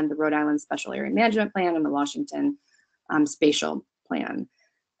Plan, the Rhode Island Special Area Management Plan, and the Washington Spatial Plan.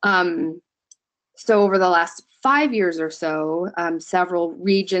 So over the last 5 years or so, several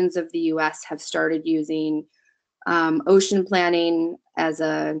regions of the US have started using ocean planning as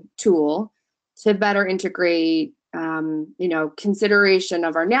a tool to better integrate you know, consideration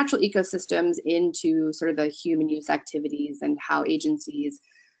of our natural ecosystems into sort of the human use activities and how agencies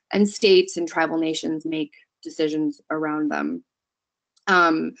and states and tribal nations make decisions around them.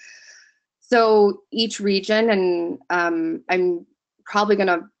 So each region, and I'm probably going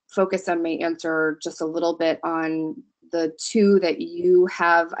to focus on my answer just a little bit on the two that you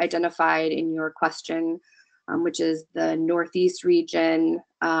have identified in your question, which is the Northeast region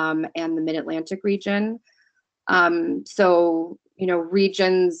and the Mid-Atlantic region. So, you know,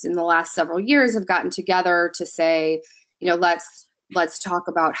 regions in the last several years have gotten together to say, you know, let's talk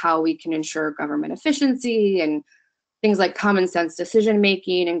about how we can ensure government efficiency and things like common sense decision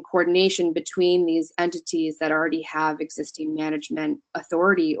making and coordination between these entities that already have existing management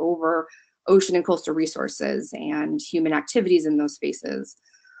authority over ocean and coastal resources and human activities in those spaces.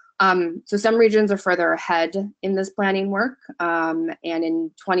 So some regions are further ahead in this planning work, and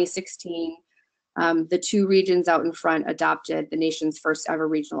in 2016, the two regions out in front adopted the nation's first ever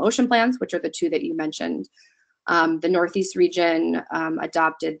regional ocean plans, which are the two that you mentioned. The Northeast region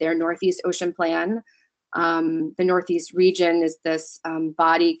adopted their Northeast Ocean Plan. The Northeast region is this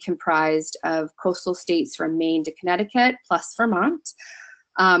body comprised of coastal states from Maine to Connecticut, plus Vermont,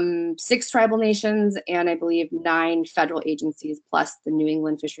 6 tribal nations, and I believe 9 federal agencies, plus the New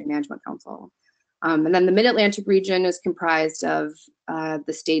England Fishery Management Council. And then the Mid-Atlantic region is comprised of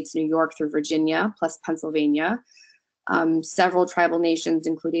the states New York through Virginia, plus Pennsylvania, several tribal nations,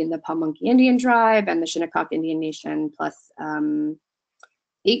 including the Pamunkey Indian Tribe and the Shinnecock Indian Nation, plus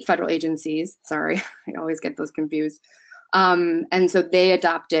 8 federal agencies. Sorry, I always get those confused. And so they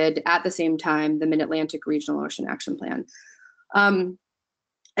adopted at the same time the Mid-Atlantic Regional Ocean Action Plan.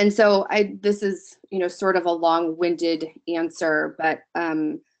 And so this is, you know, sort of a long-winded answer, but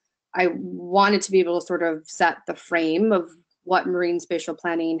I wanted to be able to sort of set the frame of what marine spatial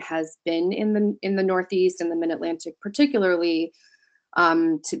planning has been in the Northeast and the Mid-Atlantic particularly,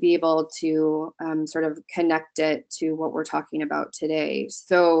 to be able to sort of connect it to what we're talking about today.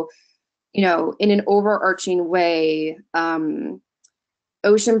 So, you know, in an overarching way,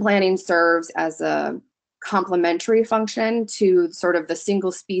 ocean planning serves as a complementary function to sort of the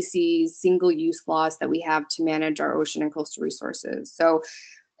single species, single use laws that we have to manage our ocean and coastal resources. So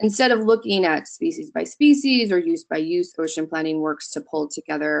instead of looking at species by species or use by use, ocean planning works to pull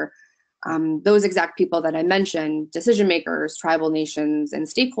together those exact people that I mentioned, decision makers, tribal nations, and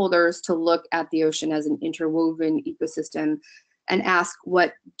stakeholders, to look at the ocean as an interwoven ecosystem and ask,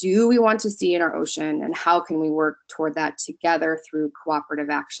 what do we want to see in our ocean and how can we work toward that together through cooperative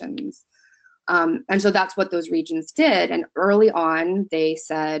actions? And so that's what those regions did. And early on, they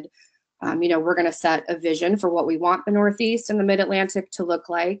said, you know, we're going to set a vision for what we want the Northeast and the Mid-Atlantic to look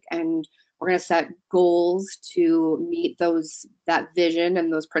like, and we're going to set goals to meet that vision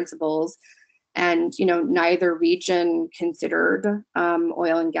and those principles. And, you know, neither region considered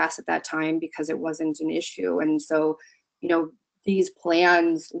oil and gas at that time because it wasn't an issue. And so, you know, these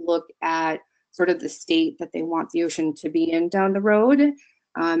plans look at sort of the state that they want the ocean to be in down the road,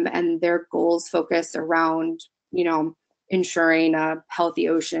 and their goals focus around, you know, ensuring a healthy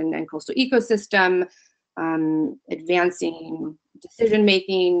ocean and coastal ecosystem, advancing decision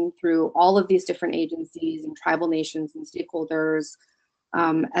making through all of these different agencies and tribal nations and stakeholders,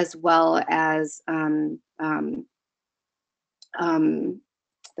 as well as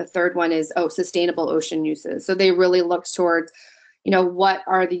the third one is sustainable ocean uses. So they really look towards, you know, what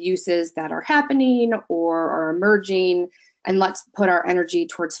are the uses that are happening or are emerging, and let's put our energy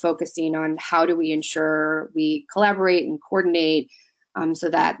towards focusing on how do we ensure we collaborate and coordinate so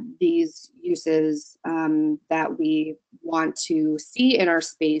that these uses that we want to see in our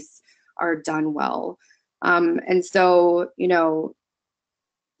space are done well. And so, you know,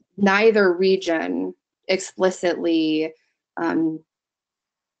 neither region explicitly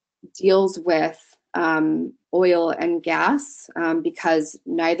deals with oil and gas because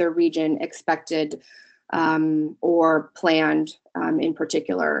neither region expected or planned in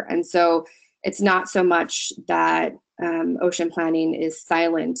particular. And so it's not so much that ocean planning is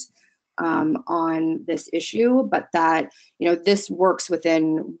silent on this issue, but that, you know, this works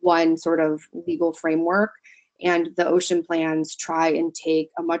within one sort of legal framework, and the ocean plans try and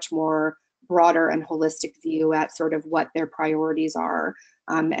take a much more broader and holistic view at sort of what their priorities are.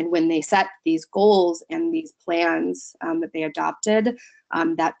 And when they set these goals and these plans that they adopted,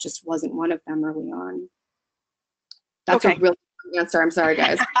 that just wasn't one of them early on. That's okay. A really good answer. I'm sorry,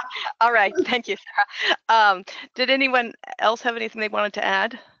 guys. All right, thank you, Sarah. Did anyone else have anything they wanted to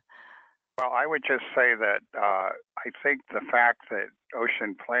add? Well, I would just say that I think the fact that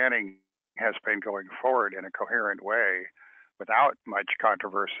ocean planning has been going forward in a coherent way without much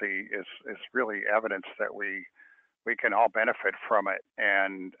controversy is really evidence that we can all benefit from it.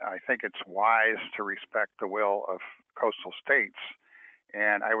 And I think it's wise to respect the will of coastal states.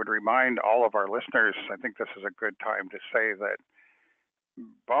 And I would remind all of our listeners, I think this is a good time to say that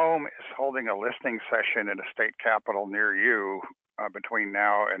BOEM is holding a listening session in a state capital near you between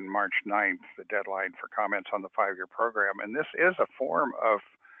now and March 9th, the deadline for comments on the 5-year program. And this is a form of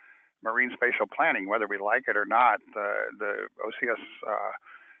marine spatial planning, whether we like it or not. The OCS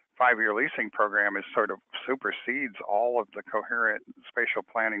 5-year leasing program is sort of supersedes all of the coherent spatial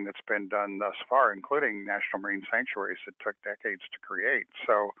planning that's been done thus far, including national marine sanctuaries that took decades to create.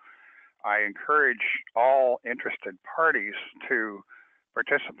 So I encourage all interested parties to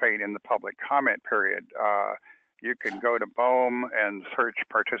participate in the public comment period. You can go to BOEM and search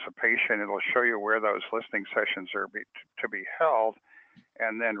participation. It'll show you where those listening sessions are to be held.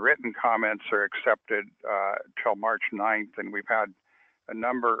 And then written comments are accepted till March 9th. And we've had a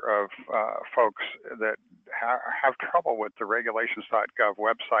number of folks that have trouble with the regulations.gov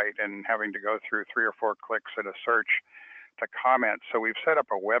website and having to go through 3 or 4 clicks at a search to comment. So we've set up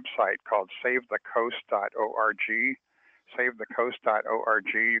a website called savethecoast.org,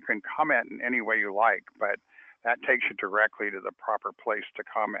 savethecoast.org. You can comment in any way you like, but that takes you directly to the proper place to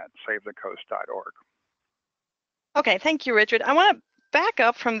comment, savethecoast.org. Okay, thank you, Richard. I want to back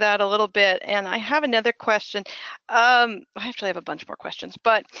up from that a little bit, and I have another question. I actually have a bunch more questions,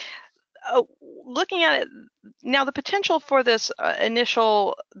 but looking at it now, the potential for this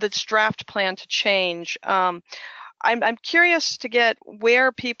this draft plan to change. I'm curious to get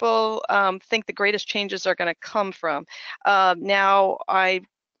where people think the greatest changes are going to come from. Now, I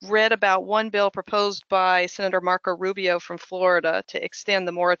read about one bill proposed by Senator Marco Rubio from Florida to extend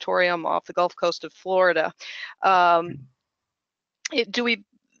the moratorium off the Gulf Coast of Florida.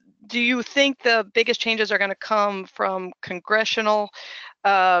 Do you think the biggest changes are going to come from congressional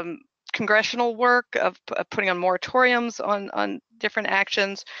work of putting on moratoriums on different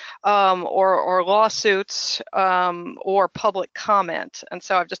actions, or lawsuits, or public comment? And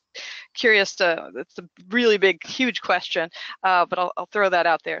so I'm just curious it's a really big, huge question, but I'll throw that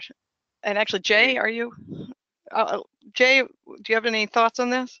out there. And actually, Jay, Jay, do you have any thoughts on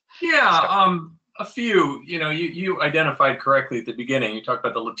this? Yeah, a few. You know, you identified correctly at the beginning. You talked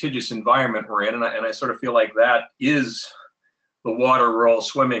about the litigious environment we're in, and I sort of feel like that is the water we're all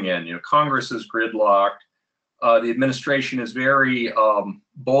swimming in. You know, Congress is gridlocked. The administration is very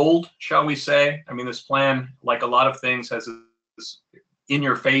bold, shall we say. I mean, this plan, like a lot of things, has this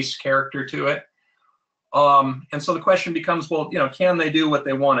in-your-face character to it. And so the question becomes, well, you know, can they do what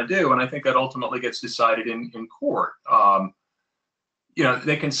they want to do? And I think that ultimately gets decided in court. You know,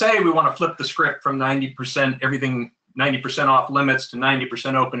 they can say we want to flip the script from 90% off limits to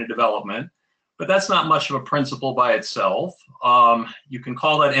 90% open to development. But that's not much of a principle by itself. You can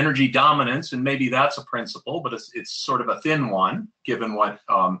call that energy dominance, and maybe that's a principle, but it's sort of a thin one, given what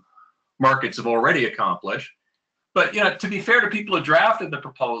markets have already accomplished. But to be fair to people who drafted the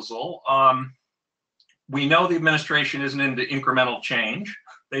proposal, we know the administration isn't into incremental change.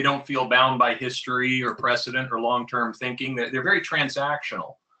 They don't feel bound by history or precedent or long-term thinking. They're very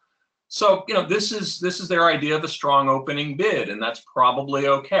transactional. So this is their idea of a strong opening bid, and that's probably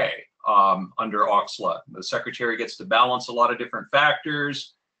okay under OXLA. The secretary gets to balance a lot of different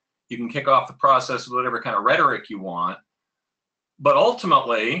factors. You can kick off the process with whatever kind of rhetoric you want. But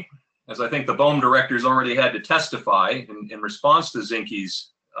ultimately, as I think the BOEM directors already had to testify in response to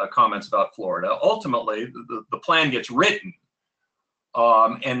Zinke's comments about Florida, ultimately the plan gets written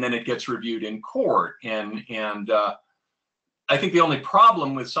and then it gets reviewed in court. And I think the only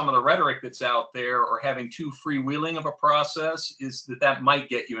problem with some of the rhetoric that's out there, or having too freewheeling of a process, is that might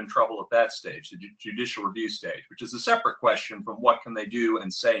get you in trouble at that stage, the judicial review stage, which is a separate question from what can they do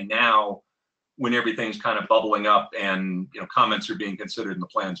and say now when everything's kind of bubbling up and comments are being considered and the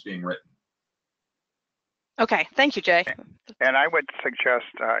plan's being written. Okay, thank you, Jay. And I would suggest,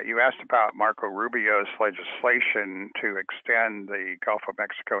 you asked about Marco Rubio's legislation to extend the Gulf of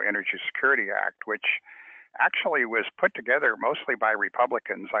Mexico Energy Security Act, which actually was put together mostly by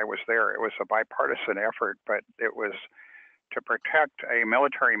Republicans. I was there. It was a bipartisan effort, but it was to protect a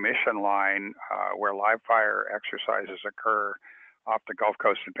military mission line where live fire exercises occur off the Gulf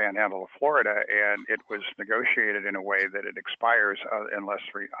Coast and Panhandle of Florida, and it was negotiated in a way that it expires unless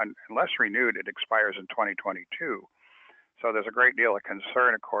renewed. It expires in 2022. So there's a great deal of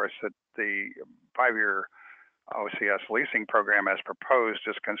concern, of course, that the 5-year OCS leasing program, as proposed,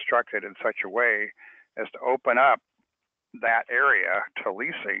 is constructed in such a way as to open up that area to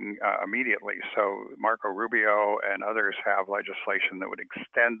leasing immediately. So Marco Rubio and others have legislation that would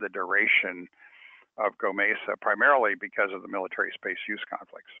extend the duration of GOMESA, primarily because of the military space use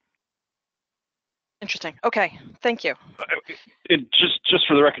conflicts. Interesting. Okay, thank you. Just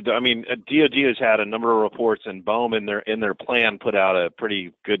for the record, I mean, DoD has had a number of reports, and BOEM in their plan put out a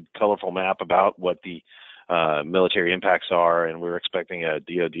pretty good, colorful map about what the military impacts are, and we're expecting a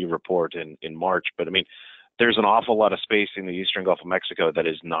DoD report in March. But I mean, there's an awful lot of space in the eastern Gulf of Mexico that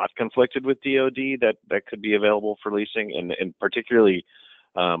is not conflicted with DoD that could be available for leasing, and particularly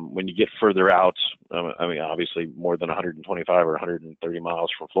when you get further out, I mean, obviously more than 125 or 130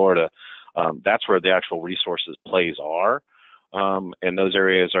 miles from Florida, that's where the actual resources plays are. And those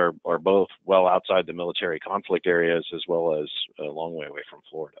areas are both well outside the military conflict areas as well as a long way away from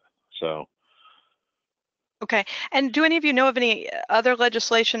Florida. So. Okay, and do any of you know of any other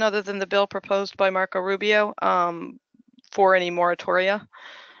legislation other than the bill proposed by Marco Rubio for any moratoria?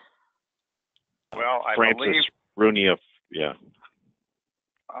 Well, I Francis Rooney, yeah.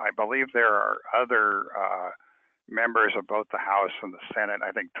 I believe there are other members of both the House and the Senate.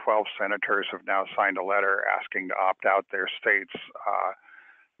 I think 12 senators have now signed a letter asking to opt out their states.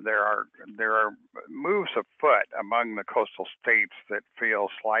 There are moves afoot among the coastal states that feel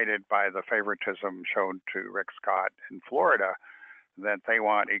slighted by the favoritism shown to Rick Scott in Florida, that they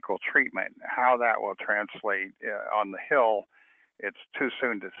want equal treatment. How that will translate on the Hill, it's too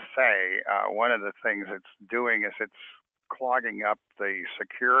soon to say. One of the things it's doing is it's clogging up the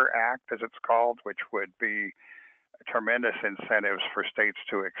Secure Act, as it's called, which would be tremendous incentives for states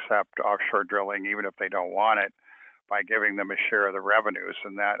to accept offshore drilling, even if they don't want it, by giving them a share of the revenues.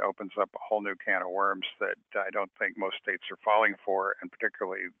 And that opens up a whole new can of worms that I don't think most states are falling for, and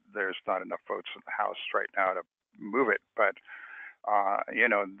particularly there's not enough votes in the House right now to move it. But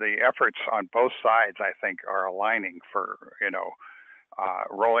the efforts on both sides, I think, are aligning for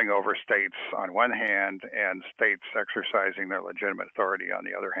rolling over states on one hand and states exercising their legitimate authority on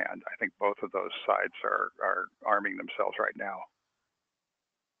the other hand. I think both of those sides are arming themselves right now.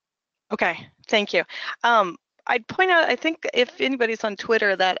 Okay, thank you. I'd point out, I think if anybody's on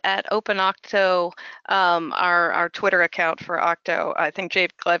Twitter, that at OpenOcto, our Twitter account for Octo, I think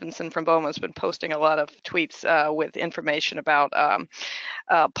Jake Clevenson from BOEM has been posting a lot of tweets with information about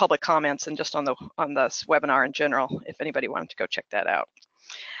public comments and just on this webinar in general, if anybody wanted to go check that out.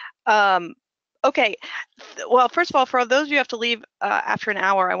 Okay, well, first of all, for those of you who have to leave after an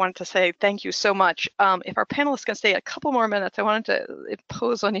hour, I wanted to say thank you so much. If our panelists can stay a couple more minutes, I wanted to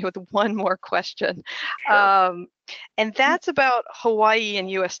pose on you with one more question. Sure. And that's about Hawaii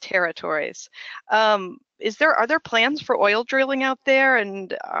and U.S. territories. Are there plans for oil drilling out there?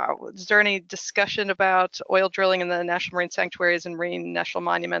 And is there any discussion about oil drilling in the National Marine Sanctuaries and Marine National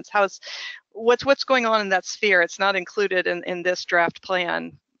Monuments? What's going on in that sphere? It's not included in this draft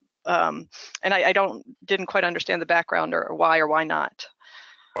plan. And I didn't quite understand the background or why not.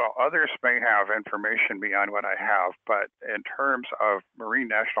 Well, others may have information beyond what I have, but in terms of marine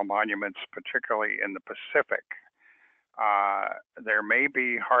national monuments, particularly in the Pacific, there may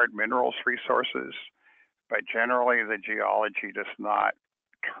be hard minerals resources, but generally the geology does not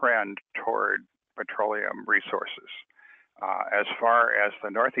trend toward petroleum resources. As far as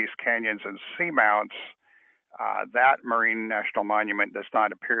the Northeast Canyons and seamounts, that marine national monument does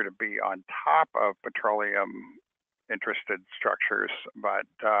not appear to be on top of petroleum interested structures, but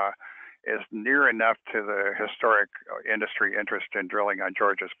is near enough to the historic industry interest in drilling on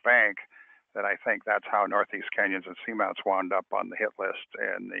Georgia's Bank that I think that's how Northeast Canyons and seamounts wound up on the hit list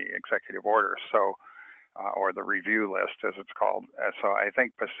in the executive order, so or the review list as it's called. So I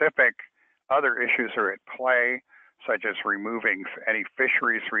think other issues are at play, such as removing any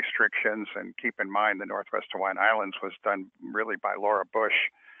fisheries restrictions. And keep in mind, the Northwest Hawaiian Islands was done really by Laura Bush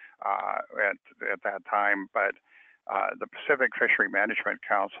at that time. But the Pacific Fishery Management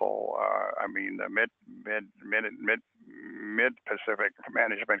Council, the Mid-Pacific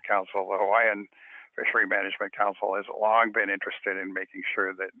Management Council, the Hawaiian Fishery Management Council has long been interested in making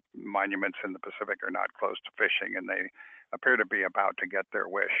sure that monuments in the Pacific are not closed to fishing, and they appear to be about to get their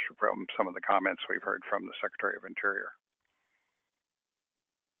wish from some of the comments we've heard from the Secretary of Interior.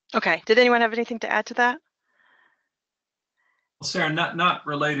 Okay, did anyone have anything to add to that? Well, Sarah, not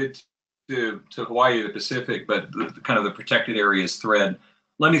related to Hawaii or the Pacific, but kind of the protected areas thread.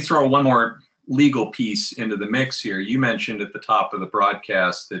 Let me throw one more legal piece into the mix here. You mentioned at the top of the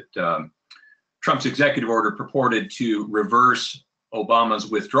broadcast that Trump's executive order purported to reverse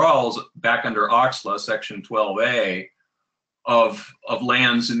Obama's withdrawals back under OXLA, Section 12A, of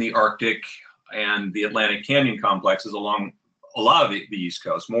lands in the Arctic and the Atlantic Canyon complexes along a lot of the East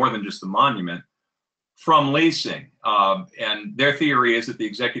Coast, more than just the monument, from leasing. And their theory is that the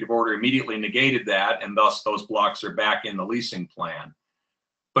executive order immediately negated that, and thus those blocks are back in the leasing plan.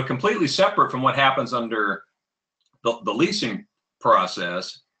 But completely separate from what happens under the leasing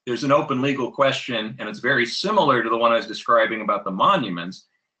process, there's an open legal question, and it's very similar to the one I was describing about the monuments,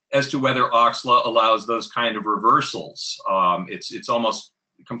 as to whether OXLA allows those kind of reversals. It's almost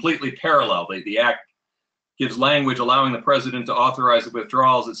completely parallel. The act gives language allowing the president to authorize the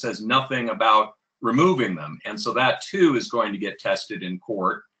withdrawals. It says nothing about removing them. And so that too is going to get tested in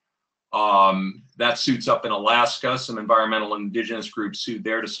court. That suit's up in Alaska. Some environmental and indigenous groups sued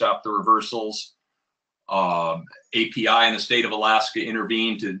there to stop the reversals. API in the state of Alaska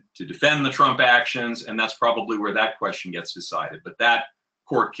intervened to defend the Trump actions, and that's probably where that question gets decided. But that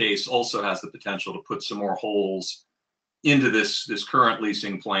court case also has the potential to put some more holes into this current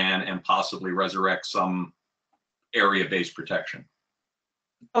leasing plan and possibly resurrect some area-based protection.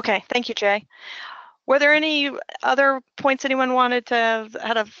 Okay, thank you, Jay. Were there any other points anyone had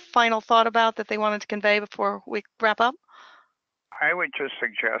a final thought about that they wanted to convey before we wrap up? I would just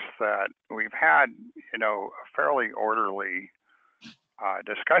suggest that we've had, a fairly orderly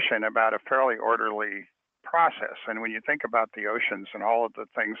discussion about a fairly orderly process. And when you think about the oceans and all of the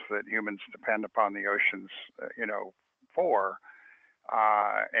things that humans depend upon the oceans, for,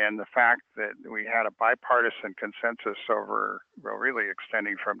 and the fact that we had a bipartisan consensus over, really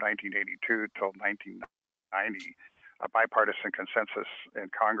extending from 1982 till 1990, a bipartisan consensus in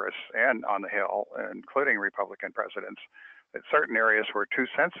Congress and on the Hill, including Republican presidents, that certain areas were too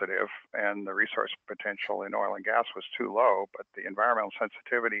sensitive and the resource potential in oil and gas was too low, but the environmental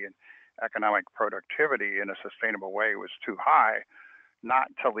sensitivity and economic productivity in a sustainable way was too high not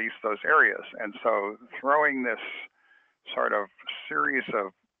to lease those areas. And so throwing this sort of series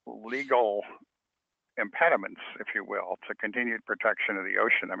of legal impediments, if you will, to continued protection of the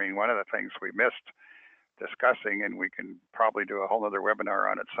ocean. I mean, one of the things we missed discussing, and we can probably do a whole other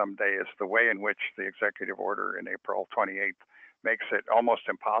webinar on it someday, is the way in which the executive order in April 28th makes it almost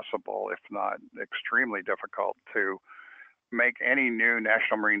impossible, if not extremely difficult, to make any new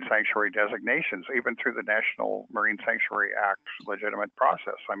National Marine Sanctuary designations, even through the National Marine Sanctuary Act legitimate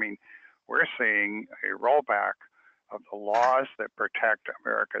process. I mean, we're seeing a rollback of the laws that protect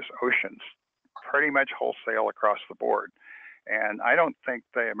America's oceans pretty much wholesale across the board. And I don't think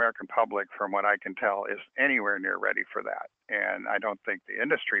the American public, from what I can tell, is anywhere near ready for that. And I don't think the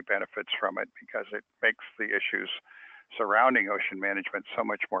industry benefits from it because it makes the issues surrounding ocean management so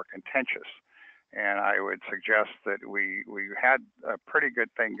much more contentious. And I would suggest that we had a pretty good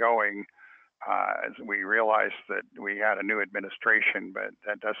thing going as we realized that we had a new administration, but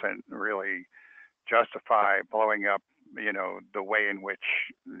that doesn't really justify blowing up, the way in which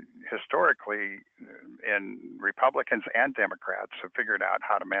historically and Republicans and Democrats have figured out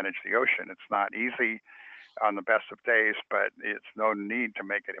how to manage the ocean. It's not easy on the best of days, but it's no need to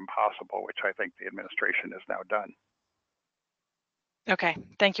make it impossible, which I think the administration has now done. Okay,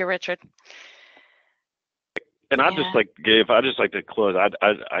 thank you, Richard. And I'd just like to close.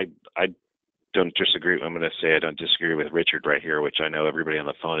 don't disagree. I'm going to say I don't disagree with Richard right here, which I know everybody on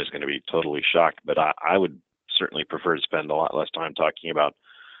the phone is going to be totally shocked, but I would certainly prefer to spend a lot less time talking about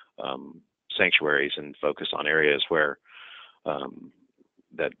sanctuaries and focus on areas where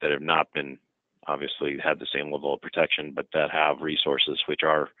that have not been obviously had the same level of protection, but that have resources which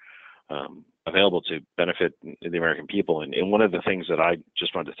are available to benefit the American people. And one of the things that I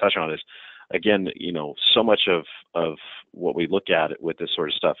just wanted to touch on is, again, so much of what we look at with this sort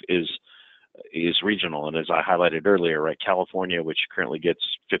of stuff is regional. And as I highlighted earlier, right, California, which currently gets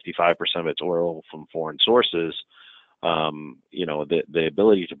 55% of its oil from foreign sources, the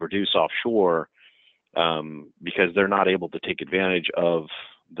ability to produce offshore, because they're not able to take advantage of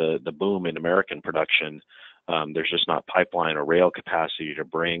the boom in American production. There's just not pipeline or rail capacity to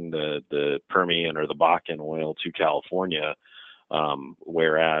bring the Permian or the Bakken oil to California.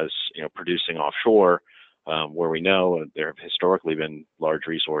 Whereas, producing offshore, where we know there have historically been large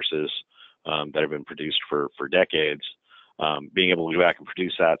resources that have been produced for decades, being able to go back and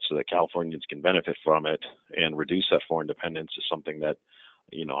produce that so that Californians can benefit from it and reduce that foreign dependence is something that,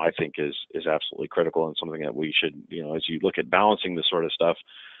 I think is absolutely critical, and something that we should, as you look at balancing this sort of stuff,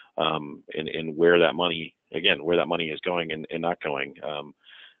 and where that money is going and not going.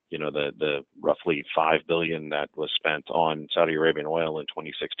 The roughly $5 billion that was spent on Saudi Arabian oil in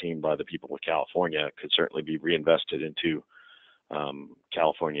 2016 by the people of California could certainly be reinvested into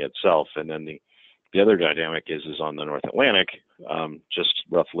California itself. And then the other dynamic is on the North Atlantic. Just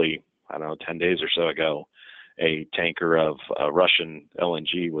roughly, 10 days or so ago, a tanker of Russian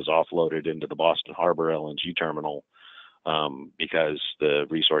LNG was offloaded into the Boston Harbor LNG terminal because the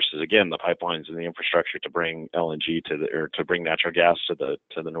resources, again, the pipelines and the infrastructure to bring LNG to bring natural gas to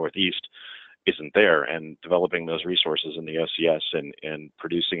the Northeast isn't there, and developing those resources in the OCS and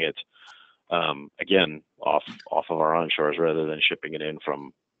producing it again off of our onshores rather than shipping it in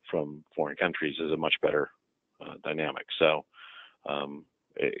from foreign countries is a much better dynamic. So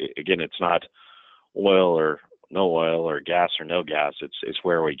again, it's not oil or no oil or gas or no gas. It's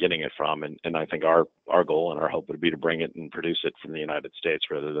where are we getting it from? And I think our goal and our hope would be to bring it and produce it from the United States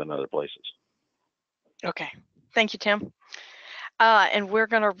rather than other places. Okay, thank you, Tim. And we're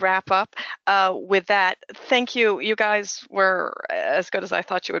going to wrap up with that. Thank you. You guys were as good as I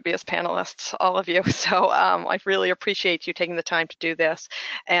thought you would be as panelists, all of you. So I really appreciate you taking the time to do this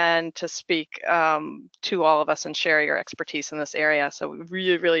and to speak to all of us and share your expertise in this area. So we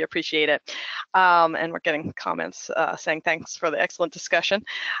really, really appreciate it. And we're getting comments saying thanks for the excellent discussion.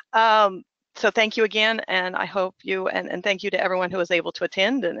 So thank you again, and I hope you, and thank you to everyone who was able to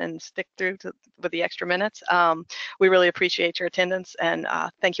attend and stick through with the extra minutes. We really appreciate your attendance, and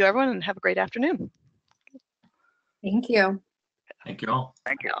thank you everyone, and have a great afternoon. Thank you. Thank you all.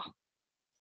 Thank you.